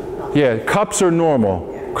 yeah, cups are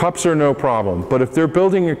normal. Cups are no problem. But if they're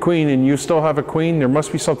building a queen and you still have a queen, there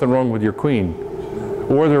must be something wrong with your queen.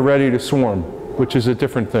 Or they're ready to swarm, which is a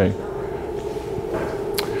different thing.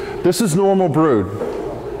 This is normal brood.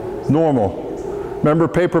 Normal. Remember,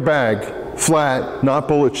 paper bag. flat, not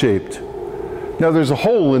bullet shaped. Now there's a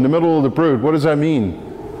hole in the middle of the brood. What does that mean?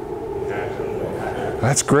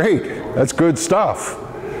 That's great. That's good stuff.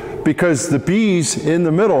 Because the bees in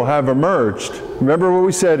the middle have emerged. Remember what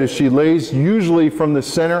we said is she lays usually from the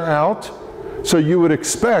center out. So you would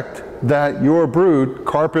expect that your brood,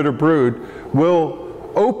 carpet or brood,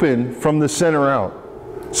 will open from the center out.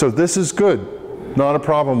 So this is good. Not a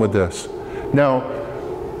problem with this. Now,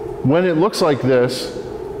 when it looks like this,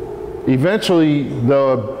 eventually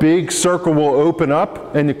the big circle will open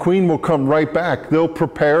up and the queen will come right back. They'll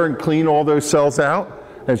prepare and clean all those cells out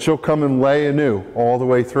and she'll come and lay anew all the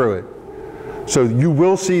way through it. So you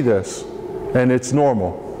will see this and it's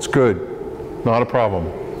normal. It's good. Not a problem.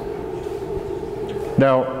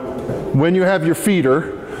 Now, when you have your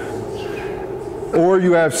feeder or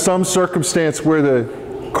you have some circumstance where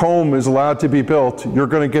the comb is allowed to be built, you're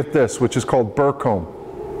going to get this, which is called burr comb.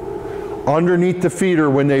 Underneath the feeder,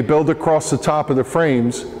 when they build across the top of the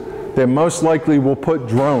frames, they most likely will put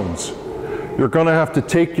drones. You're going to have to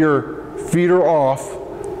take your feeder off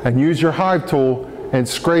and use your hive tool and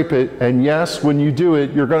scrape it. And yes, when you do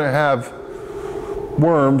it, you're going to have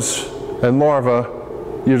worms and larvae.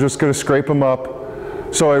 You're just going to scrape them up.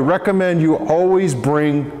 So I recommend you always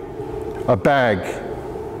bring a bag,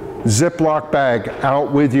 Ziploc bag,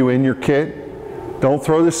 out with you in your kit. Don't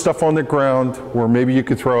throw this stuff on the ground, or maybe you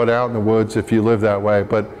could throw it out in the woods if you live that way,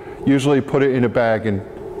 but usually put it in a bag and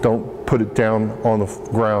don't put it down on the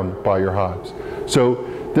ground by your hives. So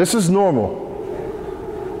this is normal.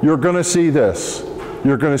 You're going to see this.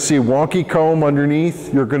 You're going to see wonky comb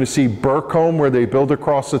underneath. You're going to see burr comb where they build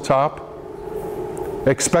across the top.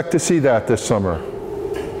 Expect to see that this summer.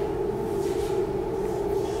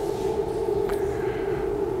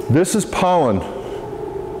 This is pollen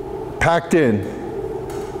packed in,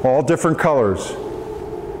 all different colors.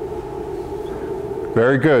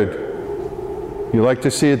 Very good. You like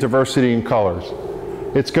to see a diversity in colors.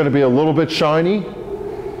 It's going to be a little bit shiny.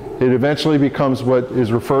 It eventually becomes what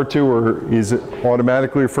is referred to, or is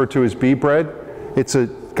automatically referred to as bee bread. It's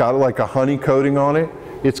got like a honey coating on it.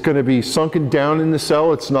 It's going to be sunken down in the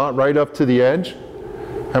cell. It's not right up to the edge.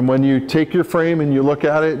 And when you take your frame and you look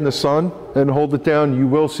at it in the sun and hold it down, you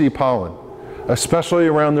will see pollen, especially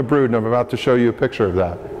around the brood, and I'm about to show you a picture of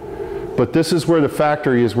that. But this is where the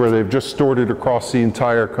factory is, where they've just stored it across the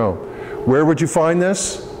entire comb. Where would you find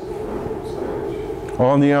this?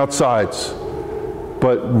 On the outsides,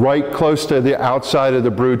 but right close to the outside of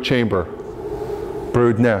the brood chamber,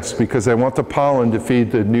 brood nest, because they want the pollen to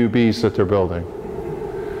feed the new bees that they're building.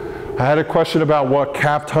 I had a question about what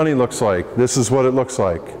capped honey looks like. This is what it looks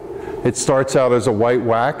like. It starts out as a white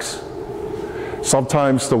wax.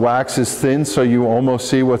 Sometimes the wax is thin so you almost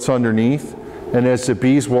see what's underneath. And as the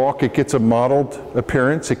bees walk, it gets a mottled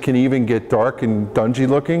appearance. It can even get dark and dungy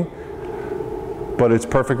looking, but it's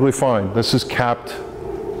perfectly fine. This is capped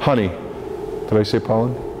honey. Did I say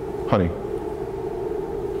pollen? Honey.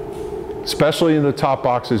 Especially in the top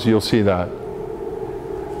boxes, you'll see that.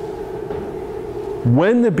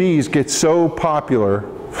 When the bees get so popular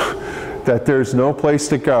that there's no place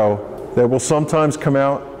to go, they will sometimes come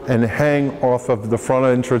out and hang off of the front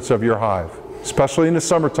entrance of your hive, especially in the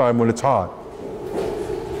summertime when it's hot.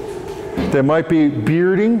 They might be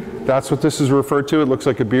bearding, that's what this is referred to, it looks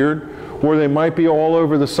like a beard, or they might be all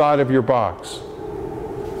over the side of your box.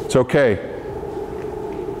 It's okay.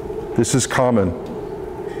 This is common.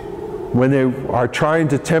 When they are trying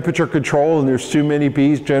to temperature control and there's too many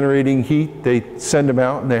bees generating heat, they send them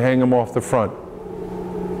out and they hang them off the front.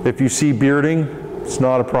 If you see bearding, it's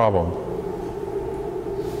not a problem.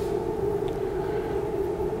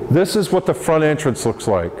 This is what the front entrance looks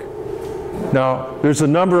like. Now, there's a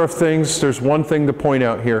number of things. There's one thing to point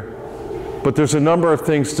out here, but there's a number of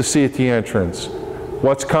things to see at the entrance.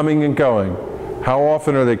 What's coming and going? How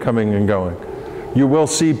often are they coming and going? You will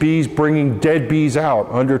see bees bringing dead bees out,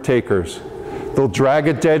 undertakers. They'll drag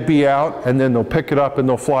a dead bee out and then they'll pick it up and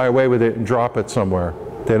they'll fly away with it and drop it somewhere.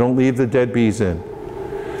 They don't leave the dead bees in.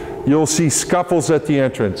 You'll see scuffles at the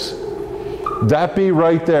entrance. That bee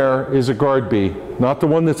right there is a guard bee, not the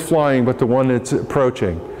one that's flying, but the one that's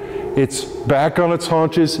approaching. It's back on its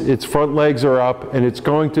haunches, its front legs are up, and it's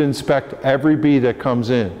going to inspect every bee that comes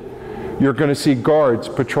in. You're going to see guards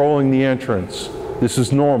patrolling the entrance. This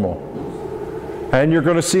is normal. And you're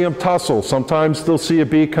going to see them tussle. Sometimes they'll see a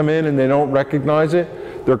bee come in and they don't recognize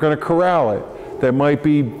it. They're going to corral it. They might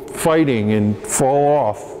be fighting and fall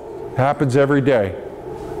off. It happens every day.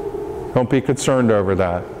 Don't be concerned over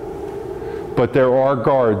that. But there are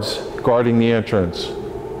guards guarding the entrance.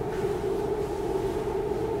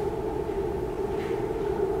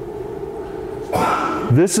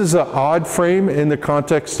 This is an odd frame in the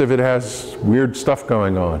context of it has weird stuff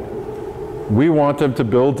going on. We want them to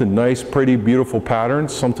build in nice, pretty, beautiful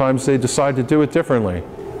patterns. Sometimes they decide to do it differently.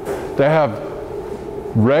 They have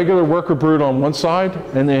regular worker brood on one side,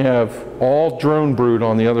 and they have all drone brood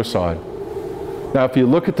on the other side. Now, if you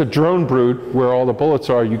look at the drone brood, where all the bullets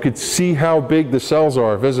are, you could see how big the cells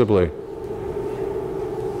are visibly.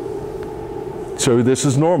 So this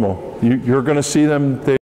is normal. You're going to see them,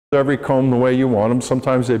 they build every comb the way you want them.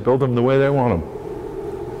 Sometimes they build them the way they want them.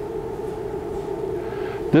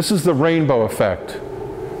 This is the rainbow effect.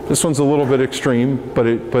 This one's a little bit extreme, but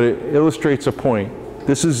it illustrates a point.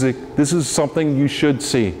 This is something you should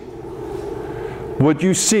see. What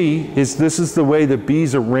you see is this is the way the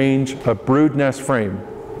bees arrange a brood nest frame.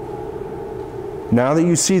 Now that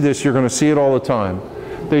you see this, you're going to see it all the time.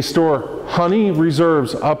 They store honey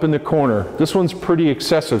reserves up in the corner. This one's pretty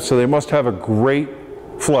excessive, so they must have a great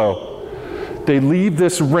flow. They leave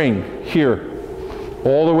this ring here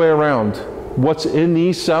all the way around. What's in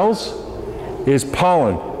these cells is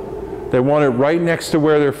pollen. They want it right next to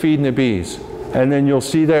where they're feeding the bees. And then you'll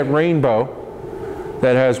see that rainbow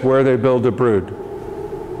that has where they build a brood.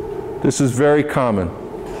 This is very common.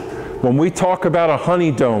 When we talk about a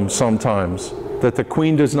honey dome sometimes, that the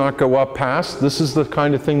queen does not go up past, this is the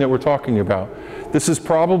kind of thing that we're talking about. This is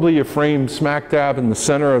probably a frame smack dab in the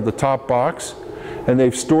center of the top box, and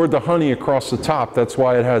they've stored the honey across the top. That's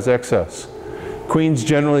why it has excess. Queens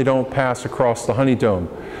generally don't pass across the honey dome,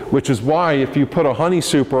 which is why if you put a honey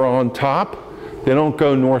super on top, they don't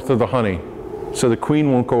go north of the honey. So the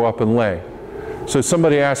queen won't go up and lay. So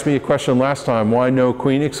somebody asked me a question last time, why no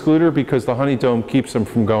queen excluder? Because the honey dome keeps them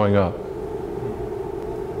from going up.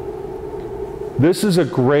 This is a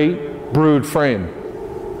great brood frame.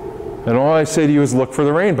 And all I say to you is look for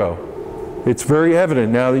the rainbow. It's very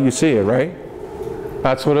evident now that you see it, right?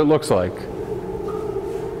 That's what it looks like.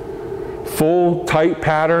 Full, tight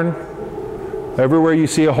pattern. Everywhere you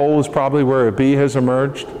see a hole is probably where a bee has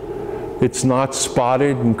emerged. It's not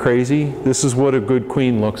spotted and crazy. This is what a good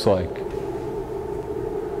queen looks like.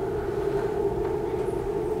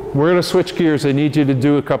 We're going to switch gears. I need you to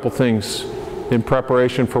do a couple things in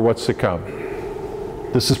preparation for what's to come.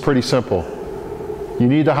 This is pretty simple. You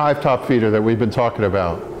need the hive top feeder that we've been talking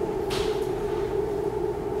about.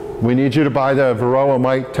 We need you to buy the Varroa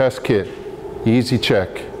mite test kit, Easy Check.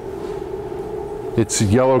 It's a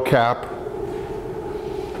yellow cap.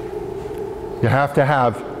 You have to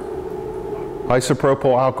have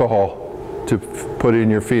isopropyl alcohol to put in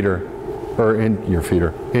your feeder, or in your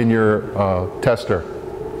feeder, in your tester.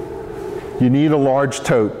 You need a large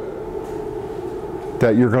tote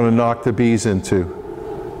that you're going to knock the bees into.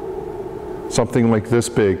 Something like this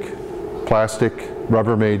big, plastic,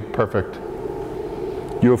 Rubbermaid, perfect.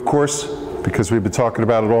 You, of course, because we've been talking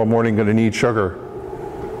about it all morning, going to need sugar.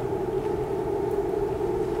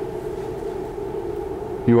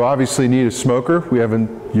 You obviously need a smoker. We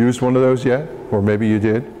haven't used one of those yet, or maybe you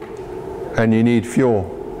did. And you need fuel.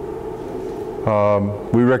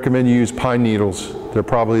 We recommend you use pine needles. They're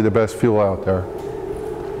probably the best fuel out there.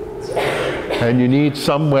 And you need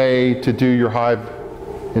some way to do your hive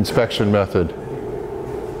inspection method,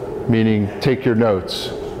 meaning take your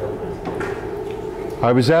notes.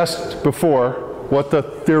 I was asked before what the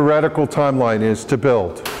theoretical timeline is to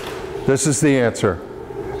build. This is the answer.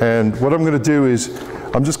 And what I'm going to do is,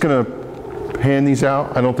 I'm just going to hand these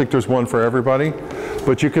out. I don't think there's one for everybody,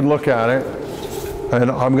 but you can look at it, and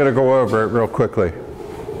I'm going to go over it real quickly.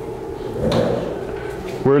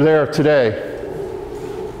 We're there today.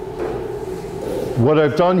 What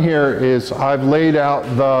I've done here is I've laid out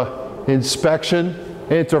the inspection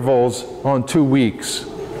intervals on 2 weeks.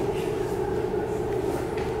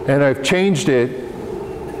 And I've changed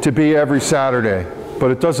it to be every Saturday,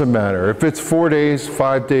 but it doesn't matter. If it's 4 days,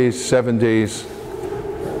 5 days, 7 days,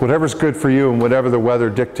 whatever's good for you and whatever the weather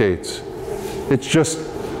dictates. It's just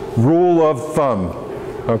rule of thumb,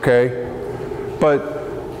 okay? But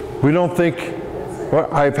we don't think, well,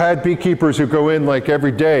 I've had beekeepers who go in like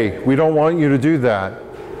every day. We don't want you to do that.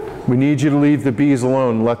 We need you to leave the bees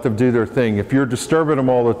alone and let them do their thing. If you're disturbing them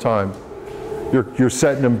all the time, you're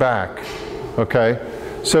setting them back, okay?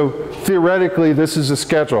 So theoretically, this is a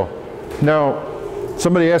schedule. Now,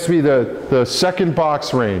 somebody asked me the second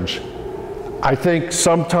box range. I think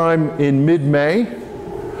sometime in mid-May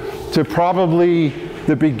to probably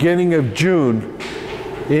the beginning of June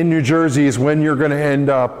in New Jersey is when you're going to end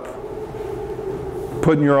up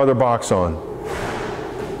putting your other box on.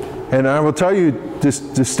 And I will tell you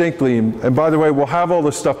distinctly, and by the way, we'll have all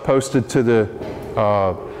this stuff posted to the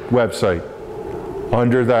website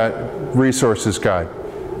under that resources guide.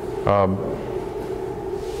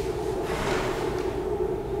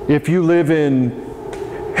 If you live in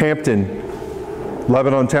Hampton,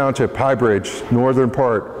 Lebanon Township, High Bridge, northern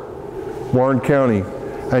part, Warren County,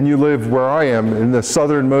 and you live where I am in the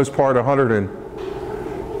southernmost part of Hunterdon,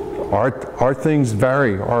 our things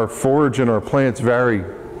vary. Our forage and our plants vary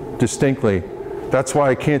distinctly. That's why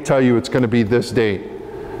I can't tell you it's going to be this date.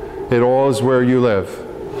 It all is where you live.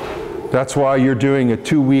 That's why you're doing a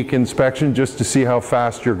 2-week inspection, just to see how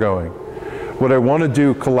fast you're going. What I want to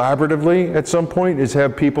do collaboratively at some point is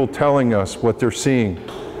have people telling us what they're seeing.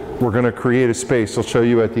 We're going to create a space. I'll show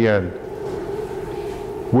you at the end.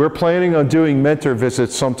 We're planning on doing mentor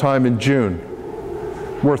visits sometime in June.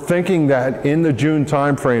 We're thinking that in the June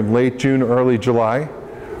timeframe, late June, early July,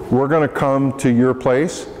 we're going to come to your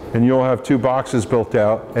place and you'll have 2 boxes built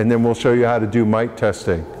out, and then we'll show you how to do mite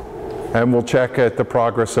testing. And we'll check at the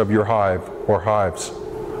progress of your hive or hives.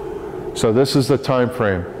 So this is the time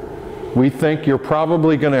frame. We think you're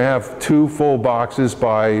probably going to have 2 full boxes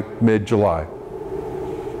by mid-July.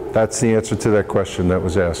 That's the answer to that question that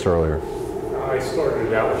was asked earlier. I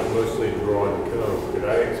started out with mostly drawn comb. Could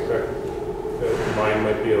I expect that mine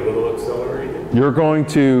might be a little accelerated? You're going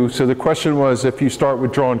to, so the question was, if you start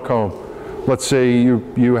with drawn comb, let's say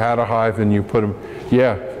you had a hive and you put them,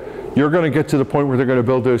 yeah, you're going to get to the point where they're going to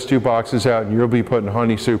build those 2 boxes out and you'll be putting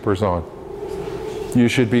honey supers on. You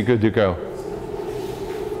should be good to go.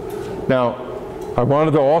 Now, I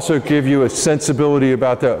wanted to also give you a sensibility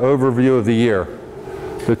about the overview of the year.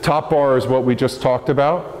 The top bar is what we just talked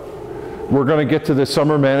about. We're going to get to the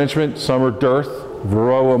summer management, summer dearth,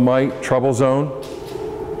 varroa mite, trouble zone.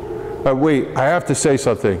 But wait, I have to say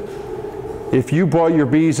something. If you bought your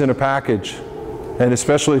bees in a package, and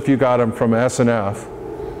especially if you got them from S&F,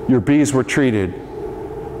 your bees were treated.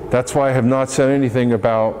 That's why I have not said anything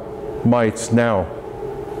about mites now.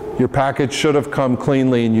 Your package should have come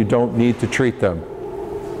cleanly and you don't need to treat them.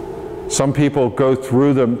 Some people go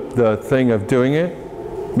through the thing of doing it,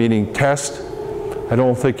 meaning test. I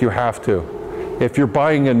don't think you have to. If you're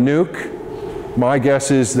buying a nuke, my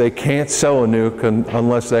guess is they can't sell a nuke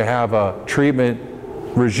unless they have a treatment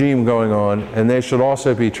regime going on, and they should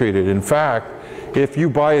also be treated. In fact, if you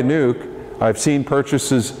buy a nuke, I've seen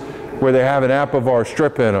purchases where they have an Apivar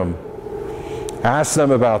strip in them. Ask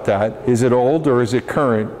them about that. Is it old or is it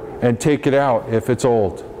current? And take it out if it's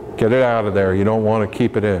old. Get it out of there. You don't want to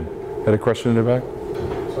keep it in. Had a question in the back?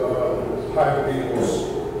 So, hive beetles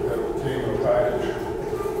that came in a package.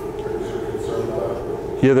 Is your concern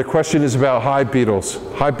about? Yeah, the question is about hive beetles.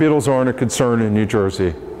 Hive beetles aren't a concern in New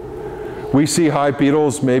Jersey. We see hive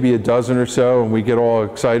beetles, maybe a dozen or so, and we get all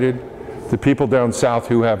excited. The people down south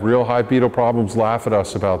who have real hive beetle problems laugh at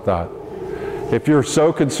us about that. If you're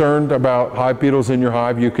so concerned about hive beetles in your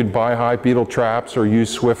hive, you can buy hive beetle traps or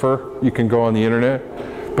use Swiffer. You can go on the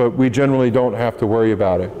internet, but we generally don't have to worry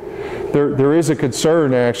about it. There is a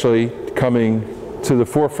concern actually coming to the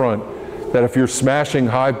forefront that if you're smashing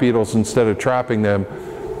hive beetles instead of trapping them,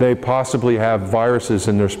 they possibly have viruses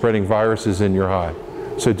and they're spreading viruses in your hive.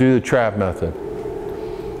 So do the trap method.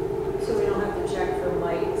 So we don't have to check for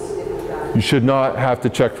mites if we got. You should not have to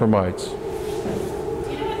check for mites. Do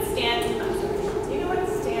you know what Stan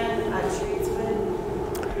treats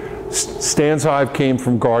with? Stan's hive came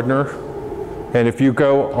from Gardner, and if you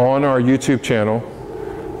go on our YouTube channel,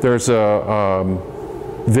 there's a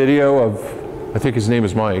video of, I think his name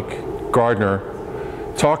is Mike Gardner,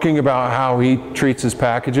 talking about how he treats his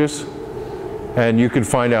packages, and you can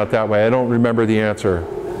find out that way. I don't remember the answer,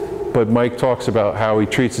 but Mike talks about how he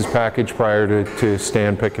treats his package prior to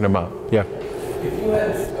Stan picking him up. Yeah. If you had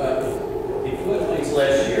mites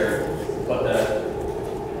last year, but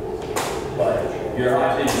your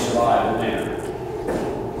hive didn't survive the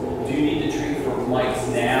winter, do you need to treat for mites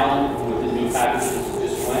now with the new packages that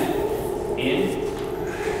just went in?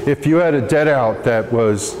 If you had a dead out that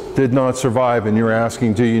did not survive and you're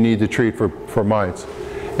asking, do you need to treat for mites?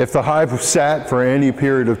 If the hive sat for any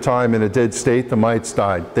period of time in a dead state, the mites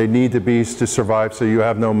died. They need the bees to survive, so you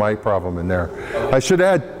have no mite problem in there. I should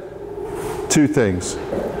add 2 things.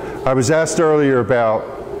 I was asked earlier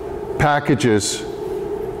about packages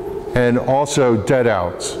and also dead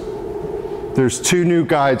outs. There's 2 new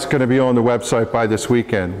guides going to be on the website by this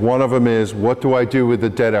weekend. One of them is, what do I do with the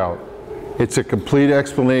dead out? It's a complete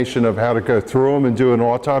explanation of how to go through them and do an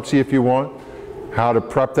autopsy if you want, how to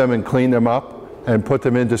prep them and clean them up and put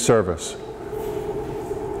them into service,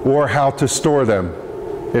 or how to store them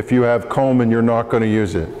if you have comb and you're not going to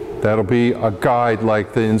use it. That'll be a guide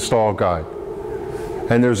like the install guide.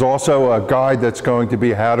 And there's also a guide that's going to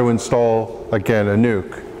be how to install, again, a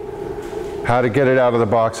nuke. How to get it out of the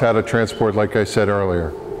box, how to transport, like I said earlier.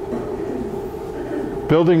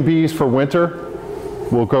 Building bees for winter.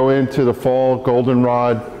 We'll go into the fall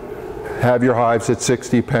goldenrod, have your hives at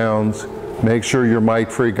 60 pounds, make sure you're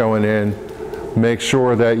mite-free going in, make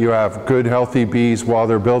sure that you have good healthy bees while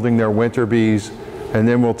they're building their winter bees, and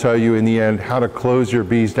then we'll tell you in the end how to close your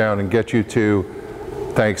bees down and get you to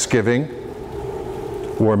Thanksgiving,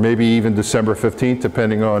 or maybe even December 15th,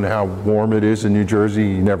 depending on how warm it is in New Jersey,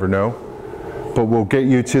 you never know. But we'll get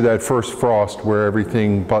you to that first frost where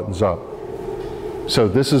everything buttons up. So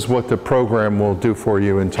this is what the program will do for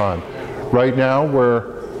you in time. Right now,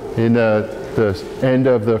 we're in the end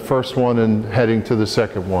of the first one and heading to the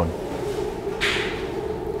second one.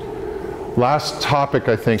 Last topic,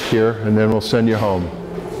 I think, here, and then we'll send you home.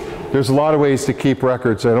 There's a lot of ways to keep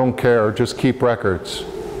records. I don't care, just keep records.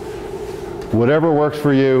 Whatever works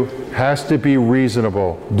for you has to be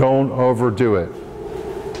reasonable. Don't overdo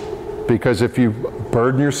it. Because if you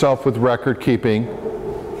burden yourself with record keeping,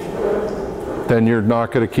 then you're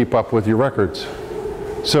not going to keep up with your records.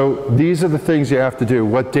 So these are the things you have to do.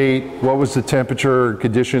 What date? What was the temperature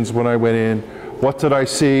conditions when I went in? What did I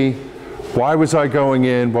see? Why was I going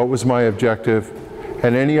in? What was my objective?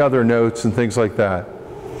 And any other notes and things like that.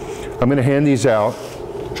 I'm going to hand these out.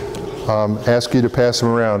 Ask you to pass them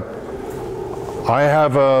around. I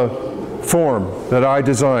have a form that I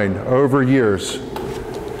designed over years.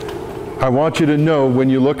 I want you to know when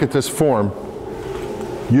you look at this form,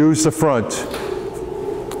 use the front.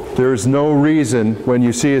 There's no reason when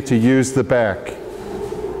you see it to use the back.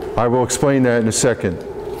 I will explain that in a second.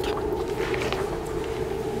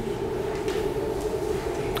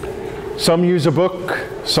 Some use a book,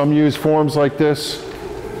 some use forms like this.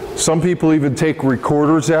 Some people even take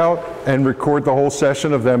recorders out and record the whole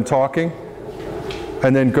session of them talking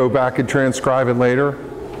and then go back and transcribe it later.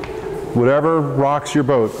 Whatever rocks your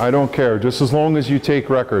boat, I don't care, just as long as you take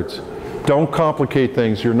records. Don't complicate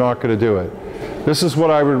things, you're not going to do it. This is what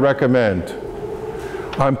I would recommend.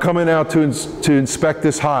 I'm coming out to inspect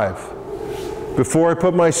this hive. Before I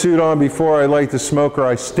put my suit on, before I light the smoker,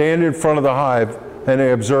 I stand in front of the hive and I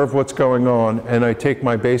observe what's going on and I take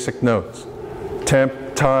my basic notes.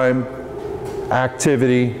 Temp, time,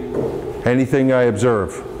 activity, anything I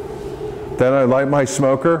observe. Then I light my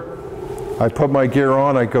smoker, I put my gear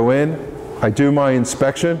on, I go in, I do my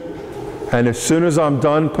inspection, and as soon as I'm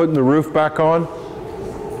done putting the roof back on,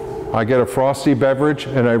 I get a frosty beverage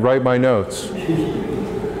and I write my notes.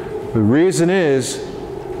 The reason is,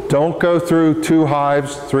 don't go through 2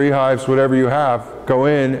 hives, 3 hives, whatever you have, go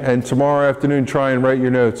in and tomorrow afternoon try and write your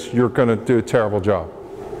notes. You're going to do a terrible job.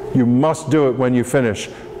 You must do it when you finish.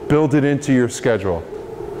 Build it into your schedule,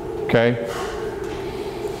 okay?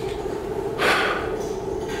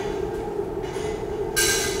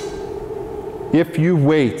 If you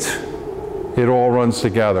wait, it all runs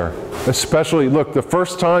together. Especially, look, the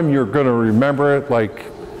first time you're going to remember it like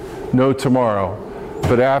no tomorrow.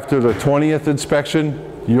 But after the 20th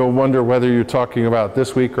inspection, you'll wonder whether you're talking about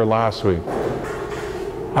this week or last week.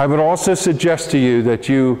 I would also suggest to you that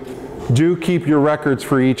you do keep your records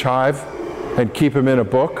for each hive and keep them in a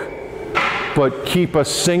book, but keep a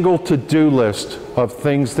single to-do list of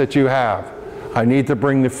things that you have. I need to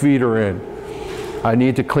bring the feeder in. I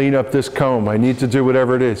need to clean up this comb. I need to do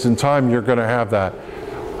whatever it is. In time, you're going to have that.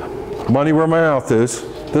 Money where my mouth is.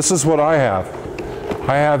 This is what I have.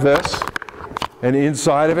 I have this, and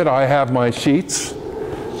inside of it, I have my sheets.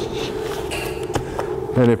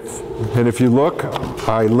 And if you look,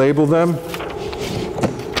 I label them,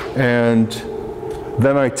 and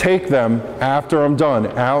then I take them after I'm done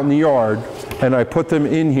out in the yard, and I put them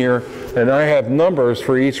in here. And I have numbers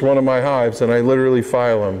for each one of my hives, and I literally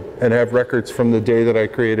file them and have records from the day that I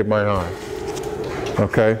created my hive.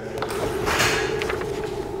 Okay?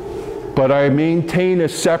 But I maintain a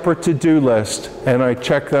separate to-do list, and I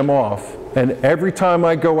check them off. And every time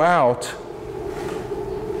I go out,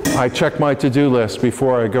 I check my to-do list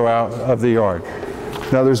before I go out of the yard.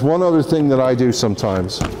 Now there's one other thing that I do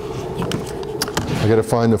sometimes. I gotta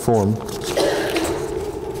find the form.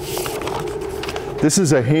 This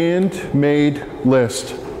is a handmade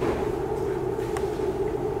list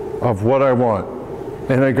of what I want.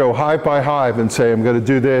 And I go hive by hive and say, I'm going to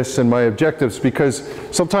do this and my objectives, because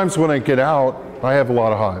sometimes when I get out, I have a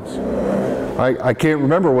lot of hives. I can't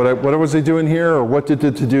remember what was I doing here or what did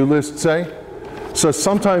the to-do list say. So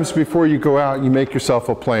sometimes before you go out, you make yourself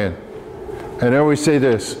a plan. And I always say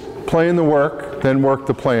this, plan the work, then work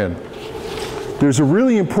the plan. There's a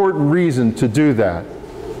really important reason to do that.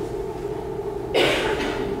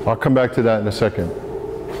 I'll come back to that in a second.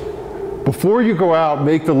 Before you go out,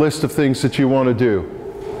 make the list of things that you want to do.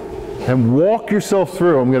 And walk yourself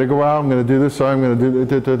through. I'm going to go out, I'm going to do this, I'm going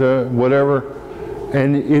to do whatever.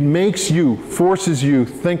 And it makes you, forces you,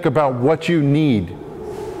 think about what you need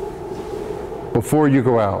before you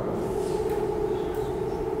go out.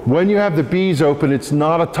 When you have the bees open, it's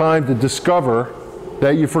not a time to discover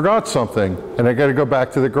that you forgot something and I got to go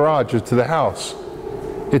back to the garage or to the house.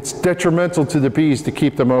 It's detrimental to the bees to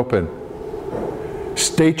keep them open.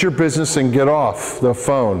 State your business and get off the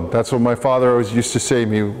phone. That's what my father always used to say to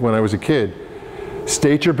me when I was a kid.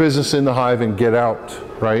 State your business in the hive and get out,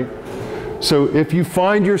 right? So if you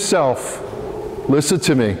find yourself, listen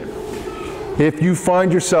to me, if you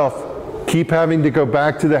find yourself keep having to go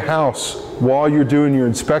back to the house while you're doing your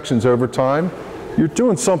inspections over time, you're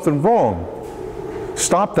doing something wrong.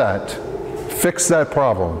 Stop that. Fix that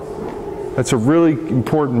problem. That's a really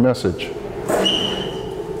important message.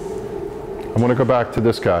 I want to go back to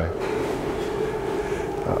this guy.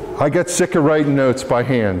 I get sick of writing notes by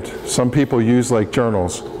hand. Some people use like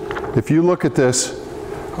journals. If you look at this,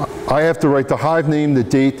 I have to write the hive name, the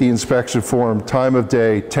date, the inspection form, time of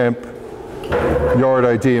day, temp, yard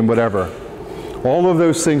ID, and whatever. All of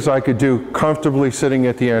those things I could do comfortably sitting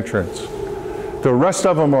at the entrance. The rest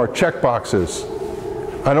of them are check boxes.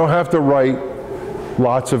 I don't have to write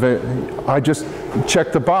lots of it. I just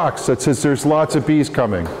check the box that says there's lots of bees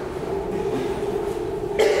coming.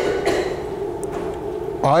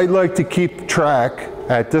 I like to keep track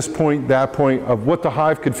at this point, that point, of what the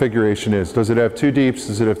hive configuration is. Does it have 2 deeps?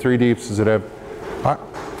 Does it have 3 deeps? Does it have...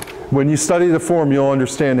 When you study the form, you'll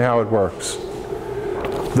understand how it works.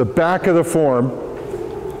 The back of the form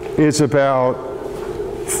is about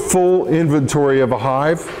full inventory of a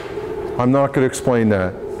hive. I'm not going to explain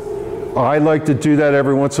that. I like to do that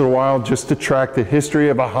every once in a while just to track the history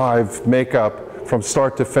of a hive makeup from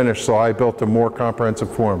start to finish, so I built a more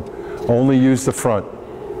comprehensive form. Only use the front.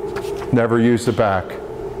 Never use the back.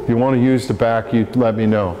 If you want to use the back, you let me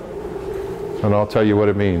know, and I'll tell you what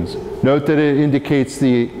it means. Note that it indicates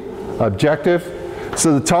the objective.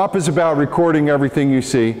 So the top is about recording everything you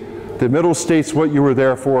see. The middle states what you were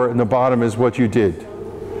there for, and the bottom is what you did.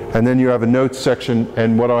 And then you have a notes section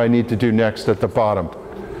and what do I need to do next at the bottom.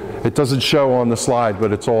 It doesn't show on the slide,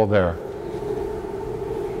 but it's all there.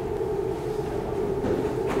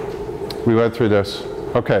 We went through this.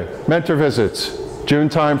 Okay, mentor visits, June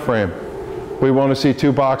time frame. We want to see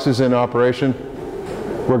 2 boxes in operation.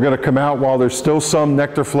 We're going to come out while there's still some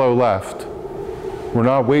nectar flow left. We're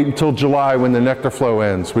not waiting until July when the nectar flow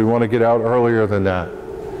ends. We want to get out earlier than that.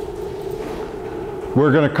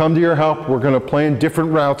 We're going to come to your help. We're going to plan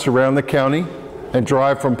different routes around the county and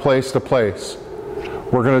drive from place to place.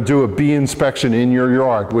 We're going to do a bee inspection in your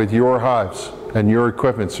yard with your hives and your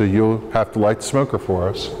equipment, so you'll have to light the smoker for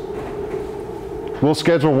us. We'll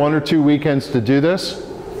schedule 1 or 2 weekends to do this.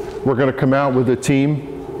 We're going to come out with a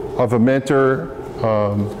team of a mentor,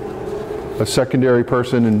 a secondary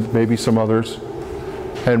person, and maybe some others.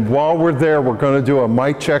 And while we're there, we're going to do a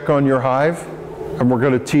mite check on your hive, and we're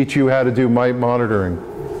going to teach you how to do mite monitoring.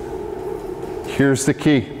 Here's the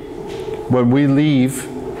key. When we leave,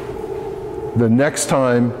 the next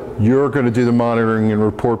time you're going to do the monitoring and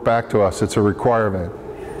report back to us. It's a requirement.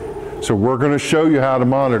 So we're going to show you how to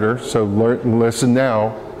monitor, so listen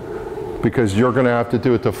now, because you're going to have to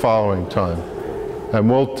do it the following time. And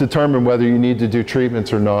we'll determine whether you need to do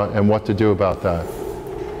treatments or not and what to do about that.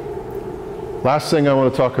 Last thing I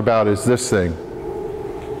want to talk about is this thing.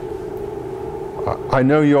 I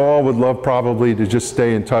know you all would love probably to just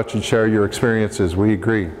stay in touch and share your experiences. We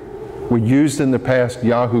agree. We used in the past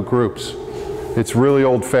Yahoo groups. It's really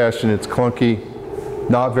old-fashioned, it's clunky,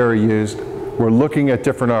 not very used. We're looking at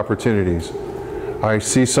different opportunities. I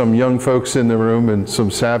see some young folks in the room and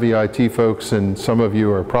some savvy IT folks, and some of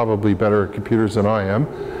you are probably better at computers than I am.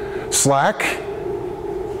 Slack,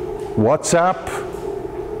 WhatsApp,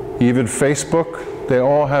 even Facebook, they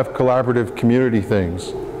all have collaborative community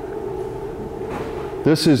things.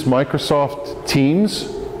 This is Microsoft Teams.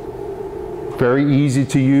 Very easy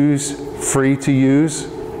to use, free to use.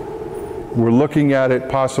 We're looking at it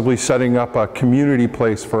possibly setting up a community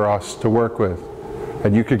place for us to work with.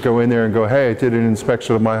 And you could go in there and go, hey, I did an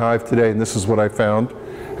inspection of my hive today and this is what I found.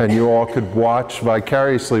 And you all could watch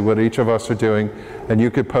vicariously what each of us are doing, and you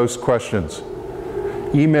could post questions.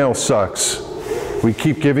 Email sucks. We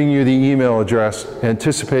keep giving you the email address,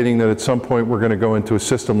 anticipating that at some point we're going to go into a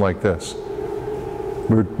system like this.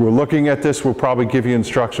 We're looking at this. We'll probably give you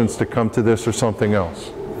instructions to come to this or something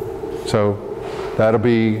else. So that'll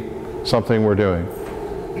be something we're doing.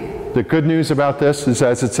 The good news about this is,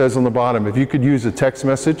 as it says on the bottom, if you could use a text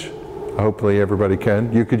message, hopefully everybody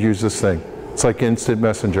can, you could use this thing. It's like instant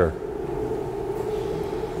messenger.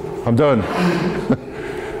 I'm done.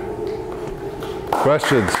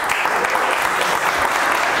 Questions?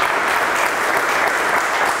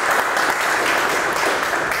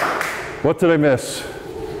 What did I miss?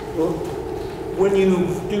 when you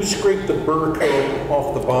do scrape the burr comb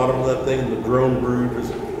off the bottom of that thing, the drone brood is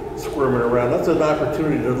squirming around, that's an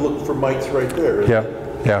opportunity to look for mites right there. Yeah,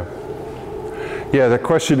 yeah. Yeah, the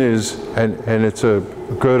question is, and it's a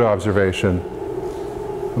good observation,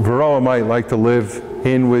 Varroa mite like to live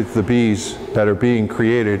in with the bees that are being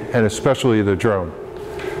created, and especially the drone.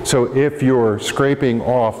 So if you're scraping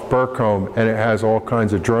off burr comb and it has all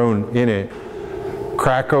kinds of drone in it,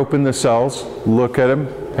 crack open the cells, look at them,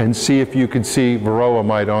 and see if you can see Varroa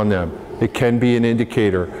mite on them. It can be an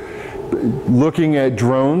indicator. Looking at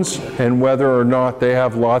drones and whether or not they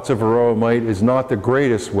have lots of Varroa mite is not the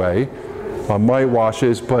greatest way on mite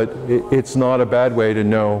washes, but it's not a bad way to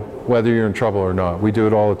know whether you're in trouble or not. We do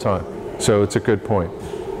it all the time. So it's a good point.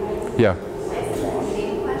 Yeah.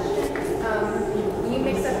 Same question. When you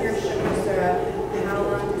mix up your sugar syrup, how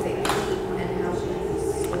long does it keep and how should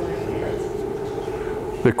you store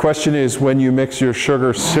it? The question is, when you mix your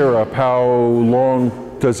sugar syrup, how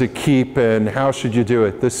long does it keep and how should you do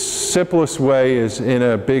it? The simplest way is in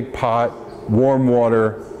a big pot, warm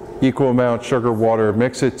water, equal amount sugar, water,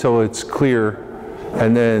 mix it till it's clear,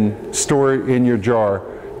 and then store it in your jar.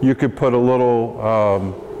 You could put a little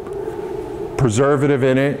preservative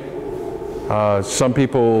in it. Some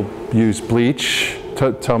people use bleach.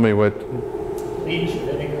 Tell me what. Bleach,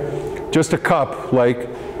 vinegar. Just a cup, like,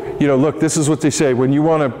 you know, look, this is what they say. When you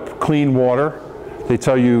want to clean water, they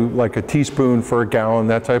tell you like a teaspoon for a gallon,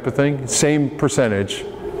 that type of thing. Same percentage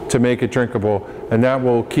to make it drinkable, and that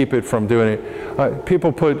will keep it from doing it.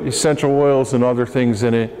 People put essential oils and other things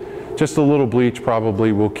in it. Just a little bleach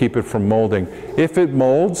probably will keep it from molding. If it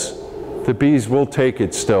molds, the bees will take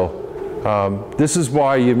it still. This is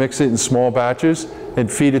why you mix it in small batches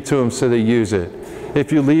and feed it to them so they use it.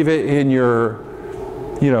 If you leave it in your,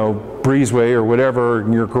 you know, breezeway or whatever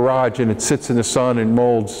in your garage and it sits in the sun and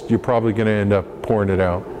molds, you're probably going to end up pouring it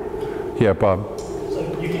out. Yeah, Bob.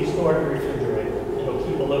 So you can store it in the refrigerator. It'll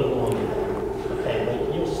keep a little longer. Okay,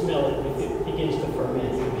 but you'll smell it if it begins to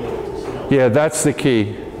ferment. You'll be able to smell it. Yeah, that's the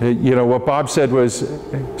key. You know, what Bob said was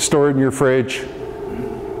store it in your fridge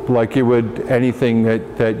like you would anything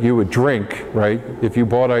that you would drink, right? If you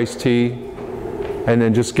bought iced tea, and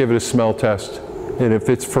then just give it a smell test. And if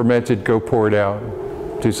it's fermented, go pour it out.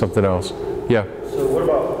 Do something else. Yeah? So what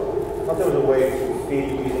about, I thought there was a way to feed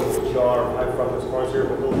using a jar of high fructose corn syrup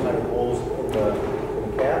with little tiny holes in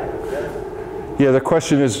the cap? Yeah? Yeah, the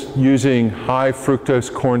question is using high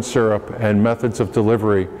fructose corn syrup and methods of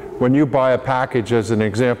delivery. When you buy a package, as an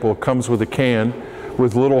example, it comes with a can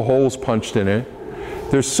with little holes punched in it.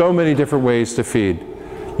 There's so many different ways to feed.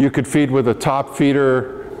 You could feed with a top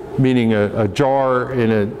feeder, meaning a jar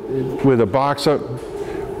with a box up.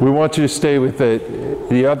 We want you to stay with it.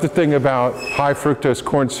 The other thing about high fructose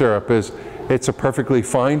corn syrup is it's a perfectly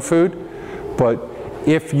fine food, but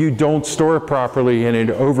if you don't store it properly and it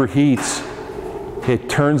overheats, it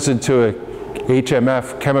turns into a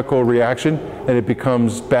HMF chemical reaction and it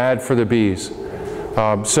becomes bad for the bees.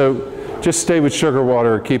 So just stay with sugar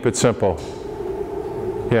water, keep it simple.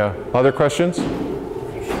 Yeah, other questions? Could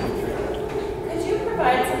you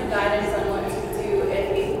provide some guidance on what to do if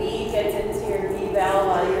a bee gets into your bee valve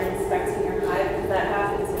while you're inspecting your hive? Because that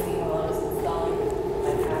happened to me while I was installing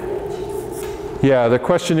my package. Yeah, the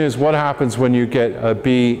question is what happens when you get a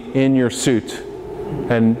bee in your suit,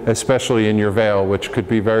 and especially in your veil, which could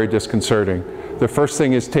be very disconcerting. The first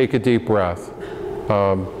thing is take a deep breath.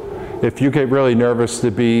 If you get really nervous, the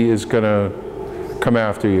bee is going to come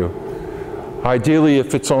after you. Ideally,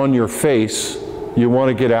 if it's on your face, you want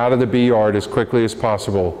to get out of the bee yard as quickly as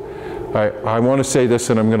possible. I want to say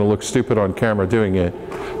this, and I'm going to look stupid on camera doing it.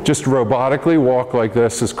 Just robotically walk like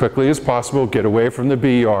this as quickly as possible, get away from the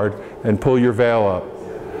bee yard, and pull your veil up,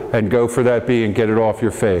 and go for that bee and get it off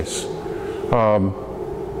your face.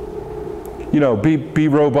 You know, be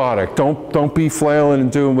robotic. Don't be flailing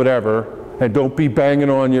and doing whatever, and don't be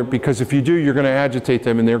banging on your, because if you do, you're going to agitate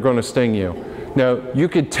them and they're going to sting you. Now, you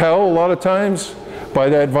could tell a lot of times by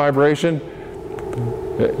that vibration,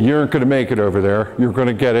 you aren't going to make it over there. You're going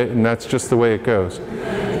to get it, and that's just the way it goes.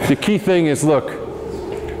 The key thing is,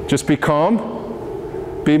 look, just be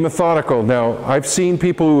calm, be methodical. Now, I've seen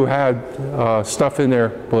people who had stuff in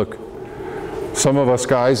there. Look, some of us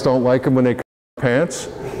guys don't like them when they come in pants,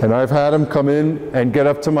 and I've had them come in and get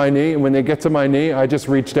up to my knee, and when they get to my knee, I just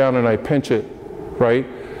reach down and I pinch it, right?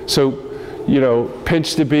 So, you know,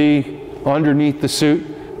 pinch the bee underneath the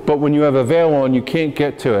suit, but when you have a veil on, you can't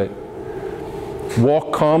get to it.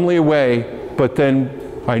 Walk calmly away, but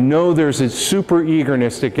then I know there's a super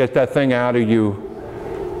eagerness to get that thing out of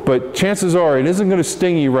you, but chances are it isn't going to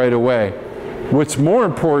sting you right away. What's more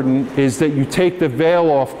important is that you take the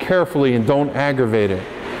veil off carefully and don't aggravate it.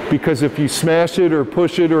 because if you smash it or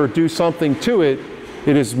push it or do something to it,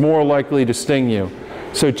 it is more likely to sting you.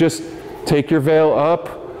 So just take your veil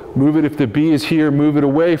up, move it. If the bee is here, move it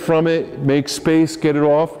away from it, make space, get it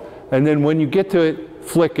off, and then when you get to it,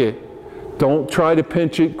 flick it. Don't try to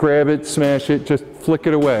pinch it, grab it, smash it, just flick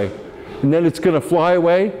it away. And then it's going to fly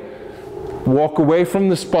away. Walk away from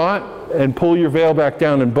the spot and pull your veil back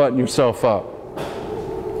down and button yourself up.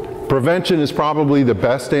 Prevention is probably the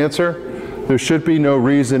best answer. There should be no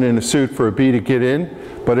reason in a suit for a bee to get in,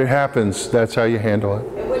 but it happens. That's how you handle it.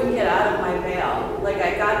 It wouldn't get out of my veil. Like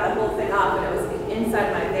I got the whole thing off and it was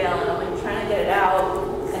inside my veil and I'm like trying to get it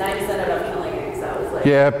out and I just ended up killing it because I was like...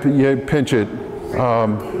 Yeah, pinch it.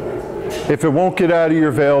 If it won't get out of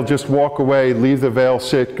your veil, just walk away, leave the veil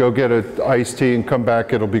sit, go get an iced tea and come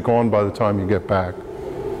back. It'll be gone by the time you get back.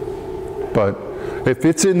 But if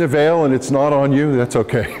it's in the veil and it's not on you, that's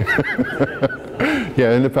okay.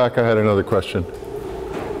 Yeah, in the back I had another question.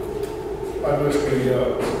 I missed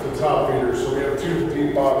the top feeder. So we have two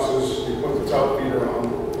deep boxes. You put the top feeder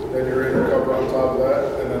on, then your inner cover on top of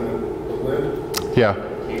that, and then the lid. Yeah.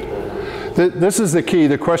 This is the key.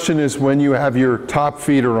 The question is when you have your top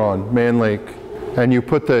feeder on, Man Lake, and you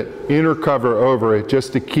put the inner cover over it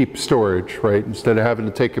just to keep storage, right, instead of having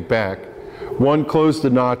to take it back. One, close the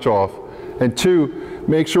notch off, and two,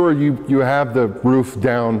 make sure you have the roof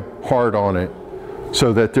down hard on it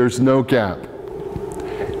so that there's no gap.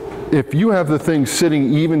 If you have the thing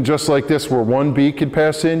sitting even just like this where one bee can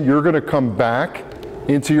pass in, you're going to come back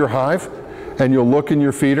into your hive and you'll look in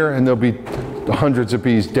your feeder and there'll be hundreds of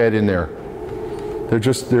bees dead in there.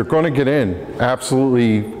 They're going to get in,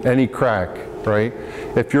 absolutely any crack, right?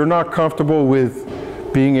 If you're not comfortable with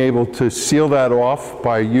being able to seal that off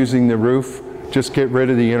by using the roof, just get rid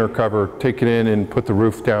of the inner cover, take it in and put the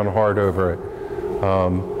roof down hard over it.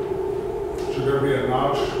 Should there be a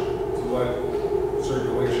notch to let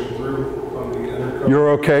circulation through on the inner cover? You're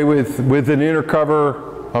okay with an inner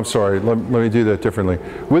cover? I'm sorry, let me do that differently.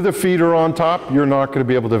 With a feeder on top, you're not going to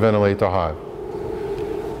be able to ventilate the hive.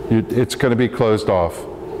 It's going to be closed off.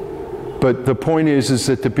 But the point is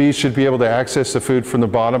that the bees should be able to access the food from the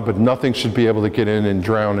bottom, but nothing should be able to get in and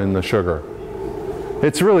drown in the sugar.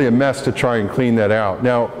 It's really a mess to try and clean that out.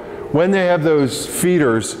 Now, when they have those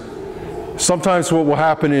feeders, sometimes what will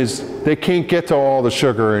happen is they can't get to all the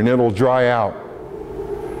sugar and it'll dry out.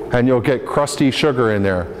 And you'll get crusty sugar in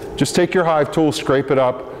there. Just take your hive tool, scrape it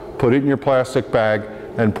up, put it in your plastic bag,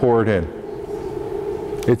 and pour it in.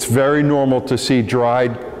 It's very normal to see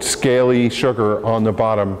dried, scaly sugar on the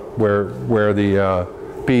bottom where the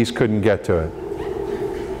bees couldn't get to it.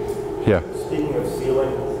 Yeah? Speaking of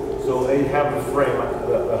sealing, so they have the frame,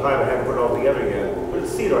 the hive, I haven't put it all together yet, but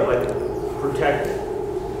it's cedar, like protected.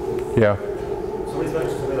 Yeah. Somebody's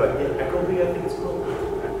mentioned something like Eco-Bee, I think it's called.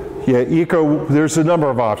 Yeah, eco, there's a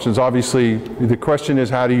number of options. Obviously, the question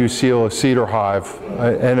is how do you seal a cedar hive?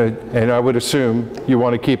 And I would assume you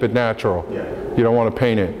want to keep it natural. Yeah. You don't want to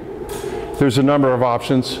paint it. There's a number of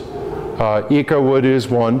options. Eco wood is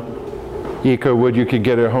one. Eco wood you could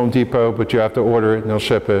get at Home Depot, but you have to order it and they'll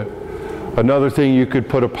ship it. Another thing, you could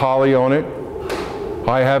put a poly on it.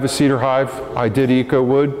 I have a cedar hive. I did Eco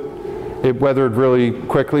wood. It weathered really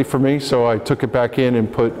quickly for me, so I took it back in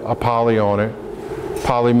and put a poly on it.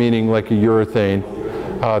 Poly meaning like a urethane.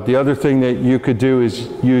 The other thing that you could do is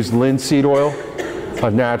use linseed oil, a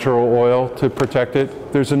natural oil, to protect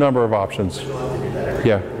it. There's a number of options.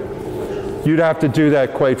 Yeah. You'd have to do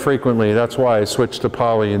that quite frequently. That's why I switched to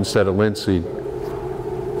poly instead of linseed.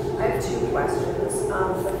 I have two questions.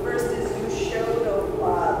 The first is you showed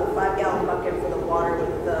the 5-gallon bucket for the water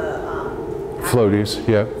with the floaties,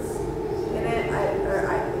 yeah. In it,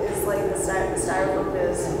 it's like the styrofoam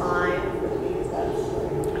is fine for the bees.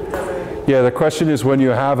 It doesn't. Yeah, the question is when you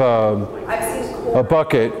have I've seen a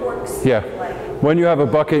bucket, corks, yeah. When you have a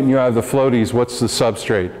bucket and you have the floaties, what's the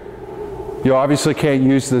substrate? You obviously can't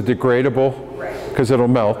use the degradable because it'll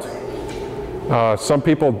melt. Some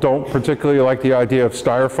people don't particularly like the idea of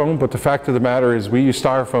styrofoam, but the fact of the matter is we use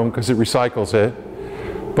styrofoam because it recycles it.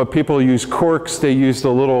 But people use corks, they use the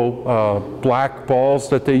little black balls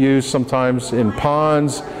that they use sometimes in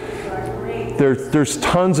ponds. There's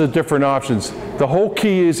tons of different options. The whole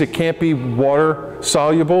key is it can't be water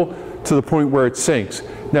soluble to the point where it sinks.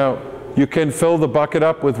 Now, you can fill the bucket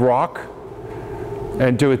up with rock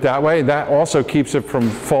and do it that way. That also keeps it from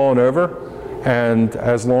falling over, and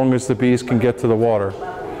as long as the bees can get to the water.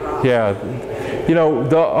 Yeah. You know,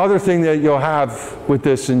 the other thing that you'll have with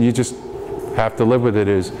this, and you just have to live with it,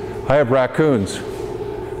 is I have raccoons,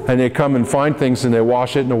 and they come and find things and they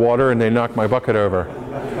wash it in the water and they knock my bucket over.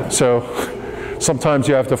 So sometimes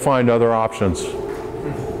you have to find other options.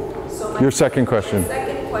 So your second question.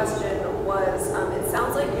 Second question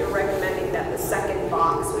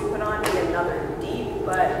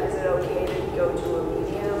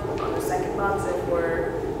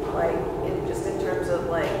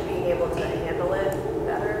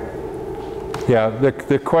Yeah,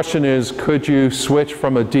 the question is, could you switch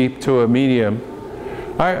from a deep to a medium?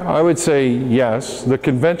 I would say yes. The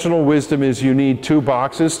conventional wisdom is you need 2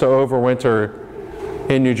 boxes to overwinter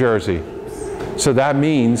in New Jersey. So that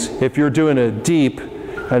means if you're doing a deep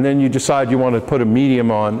and then you decide you want to put a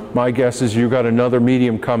medium on, my guess is you got another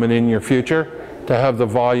medium coming in your future to have the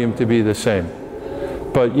volume to be the same.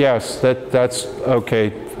 But yes, that's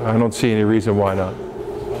okay. I don't see any reason why not.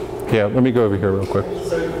 Yeah, let me go over here real quick.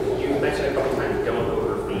 So you mentioned a couple times don't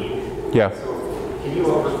overfeed. Yeah. So can you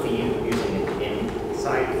overfeed using an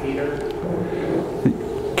inside feeder?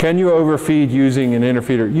 Can you overfeed using an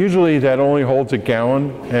interfeeder? Usually that only holds a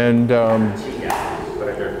gallon, and 2 gallons, but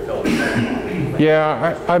if they're filled with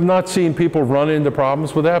yeah, I've not seen people run into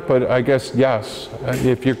problems with that, but I guess yes.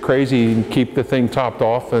 If you're crazy, and keep the thing topped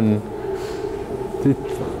off, and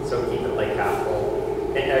so keep it like half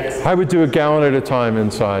full. And I guess I would do a gallon at a time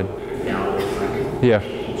inside. gallon at a time. Yeah.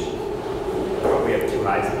 Each. Or we have 2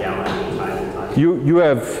 hives, a gallon each hive at a time. You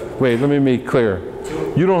have, wait, let me make clear.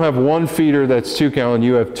 You don't have one feeder that's 2 gallon,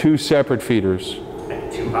 you have 2 separate feeders.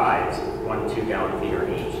 And 2 hives, 1 2-gallon feeder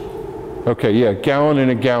each. Okay, yeah, gallon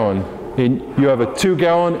and a gallon. And you have a 2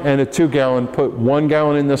 gallon and a 2 gallon, put 1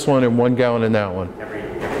 gallon in this one and 1 gallon in that one. On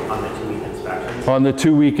the 2-week inspections? On the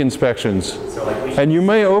 2-week inspections. So like and you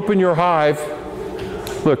may open your hive,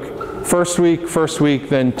 look, first week,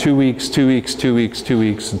 then 2 weeks, 2 weeks, 2 weeks, 2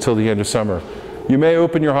 weeks until the end of summer. You may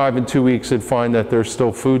open your hive in 2 weeks and find that there's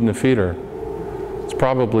still food in the feeder. It's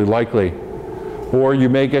probably likely. Or you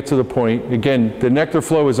may get to the point, again, the nectar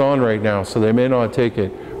flow is on right now, so they may not take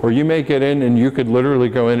it. Or you may get in and you could literally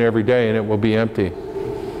go in every day and it will be empty.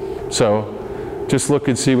 So just look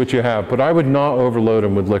and see what you have. But I would not overload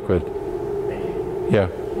them with liquid. Yeah.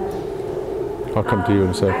 I'll come to you in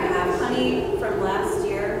a I sec. have honey from last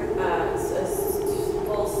year, a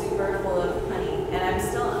full super full of honey, and I'm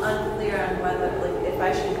still unclear on whether, like, if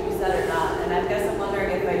I should use that or not. And I guess I'm wondering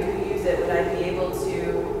if I do use it, would I be able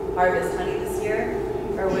to harvest honey this year,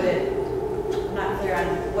 or would it? I'm not clear on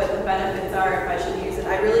what the benefits are if I should use it.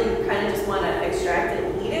 I really kind of just want to extract it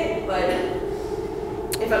and eat it, but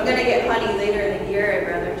if I'm going to get honey later in the year, I'd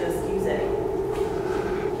rather just use it.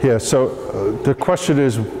 Yeah, so the question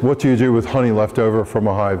is, what do you do with honey left over from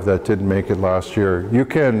a hive that didn't make it last year? You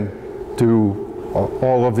can do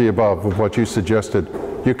all of the above of what you suggested.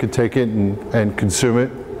 You can take it and consume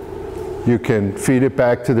it. You can feed it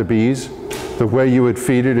back to the bees. The way you would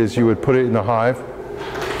feed it is you would put it in the hive,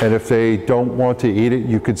 and if they don't want to eat it,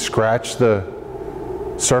 you could scratch the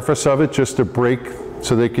surface of it just to break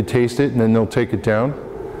so they could taste it, and then they'll take it down.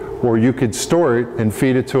 Or you could store it and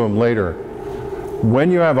feed it to them later.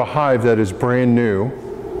 When you have a hive that is brand new,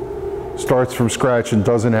 starts from scratch and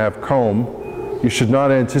doesn't have comb, you should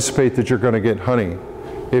not anticipate that you're going to get honey.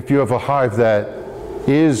 If you have a hive that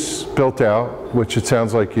is built out, which it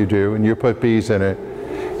sounds like you do, and you put bees in it,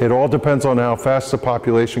 it all depends on how fast the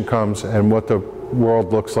population comes and what the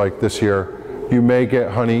world looks like this year. You may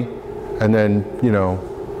get honey, and then, you know,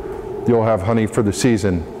 you'll have honey for the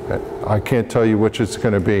season. I can't tell you which it's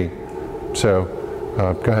going to be. So,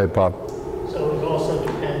 go ahead, Bob. So it also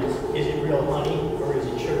depends, is it real honey or is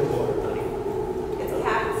it sugar water honey? It's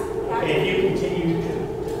capped. If you continue to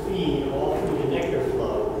feed all through the nectar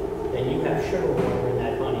flow, then you have sugar water in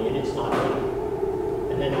that honey and it's not honey.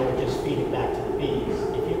 And then I would just feed it back to the bees.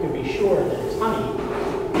 If you can be sure that it's honey,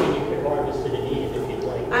 then you can harvest it and eat it if you'd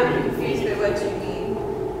like. I'm confused with what you mean.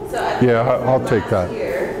 So Yeah, I'll take that.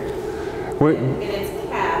 Wait. And it's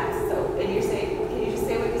capped, so, and you're saying, can you just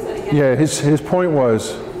say what you said again? Yeah, his point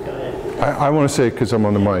was, I want to say it because I'm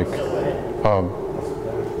on the mic.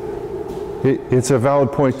 It's a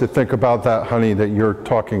valid point to think about that honey that you're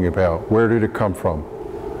talking about. Where did it come from?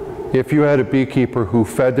 If you had a beekeeper who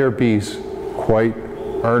fed their bees quite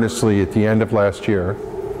earnestly at the end of last year,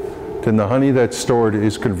 then the honey that's stored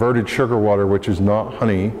is converted sugar water, which is not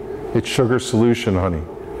honey, it's sugar solution honey.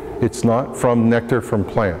 It's not from nectar from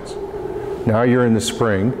plants. Now you're in the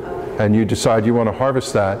spring and you decide you want to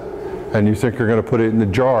harvest that, and you think you're going to put it in the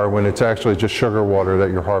jar when it's actually just sugar water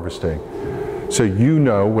that you're harvesting. So you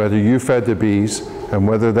know whether you fed the bees and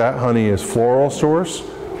whether that honey is floral source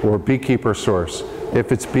or beekeeper source.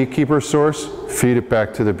 If it's beekeeper source, feed it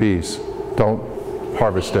back to the bees. Don't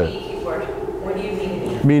harvest it. What do you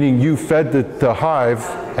mean? Meaning you fed the hive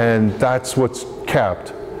and that's what's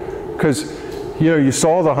capped. Because, you know, you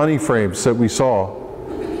saw the honey frames that we saw.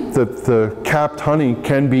 The capped honey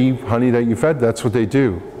can be honey that you fed. That's what they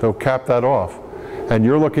do. They'll cap that off. And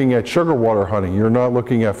you're looking at sugar water honey. You're not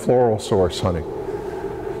looking at floral source honey.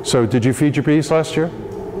 So did you feed your bees last year?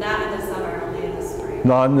 Not in the summer, only in the spring.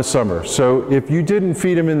 Not in the summer. So if you didn't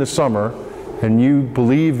feed them in the summer and you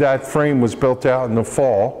believe that frame was built out in the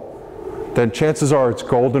fall, then chances are it's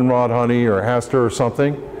goldenrod honey or aster or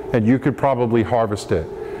something, and you could probably harvest it.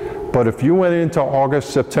 But if you went into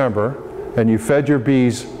August, September, and you fed your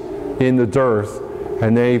bees in the dearth,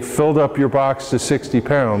 and they filled up your box to 60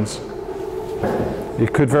 pounds,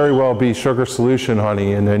 it could very well be sugar solution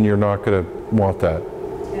honey, and then you're not going to want that.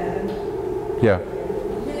 Yeah.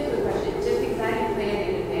 Really quick question. Just because I didn't plan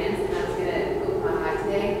in advance and I was going to go for my hive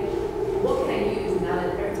today, what can I use now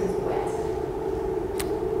that everything's wet?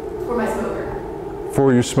 For my smoker.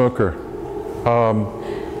 For your smoker.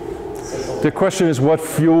 The question is, what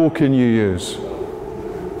fuel can you use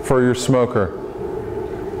for your smoker?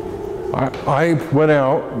 I went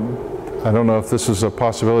out, I don't know if this is a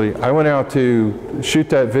possibility, I went out to shoot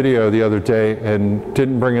that video the other day and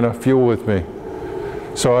didn't bring enough fuel with me.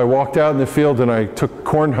 So I walked out in the field and I took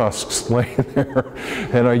corn husks laying there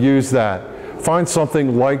and I used that. Find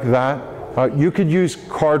something like that. You could use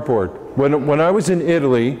cardboard. When I was in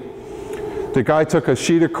Italy, the guy took a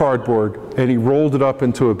sheet of cardboard and he rolled it up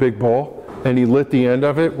into a big ball and he lit the end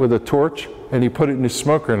of it with a torch and he put it in his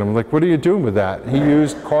smoker, and I'm like, what are you doing with that? He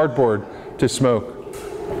used cardboard to smoke.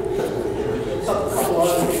 A couple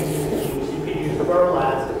other things you can use. You can use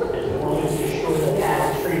burlap as long as you're sure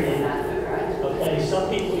that it's treated. Okay, some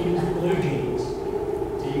people use blue jeans.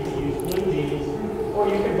 So you can use blue jeans, or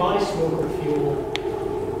you can buy smoker fuel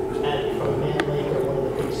from Man Lake or one of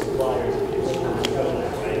the big suppliers if you want to go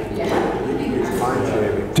that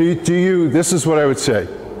way. Do you, this is what I would say.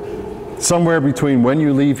 Somewhere between when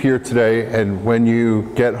you leave here today and when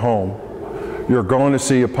you get home, you're going to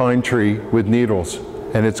see a pine tree with needles,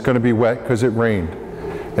 and it's going to be wet because it rained.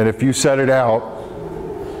 And if you set it out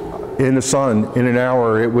in the sun in an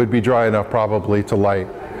hour, it would be dry enough probably to light.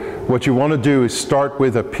 What you want to do is start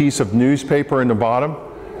with a piece of newspaper in the bottom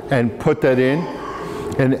and put that in.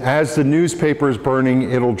 And as the newspaper is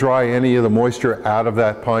burning, it'll dry any of the moisture out of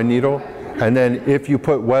that pine needle. And then if you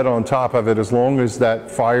put wet on top of it, as long as that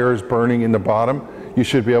fire is burning in the bottom, you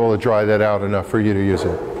should be able to dry that out enough for you to use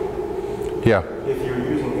it. Yeah. If you're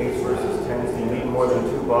using 8s versus 10s, do you need more than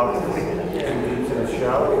 2 boxes in a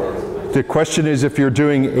shell? Or? The question is, if you're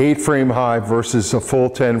doing 8-frame hive versus a full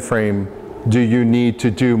 10 frame, do you need to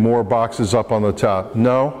do more boxes up on the top?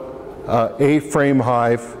 No. 8-frame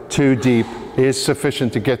hive, 2 deep, is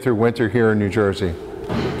sufficient to get through winter here in New Jersey.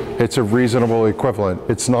 It's a reasonable equivalent.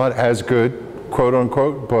 It's not as good, quote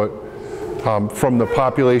unquote, but from the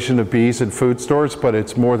population of bees and food stores, but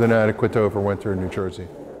it's more than adequate to overwinter in New Jersey.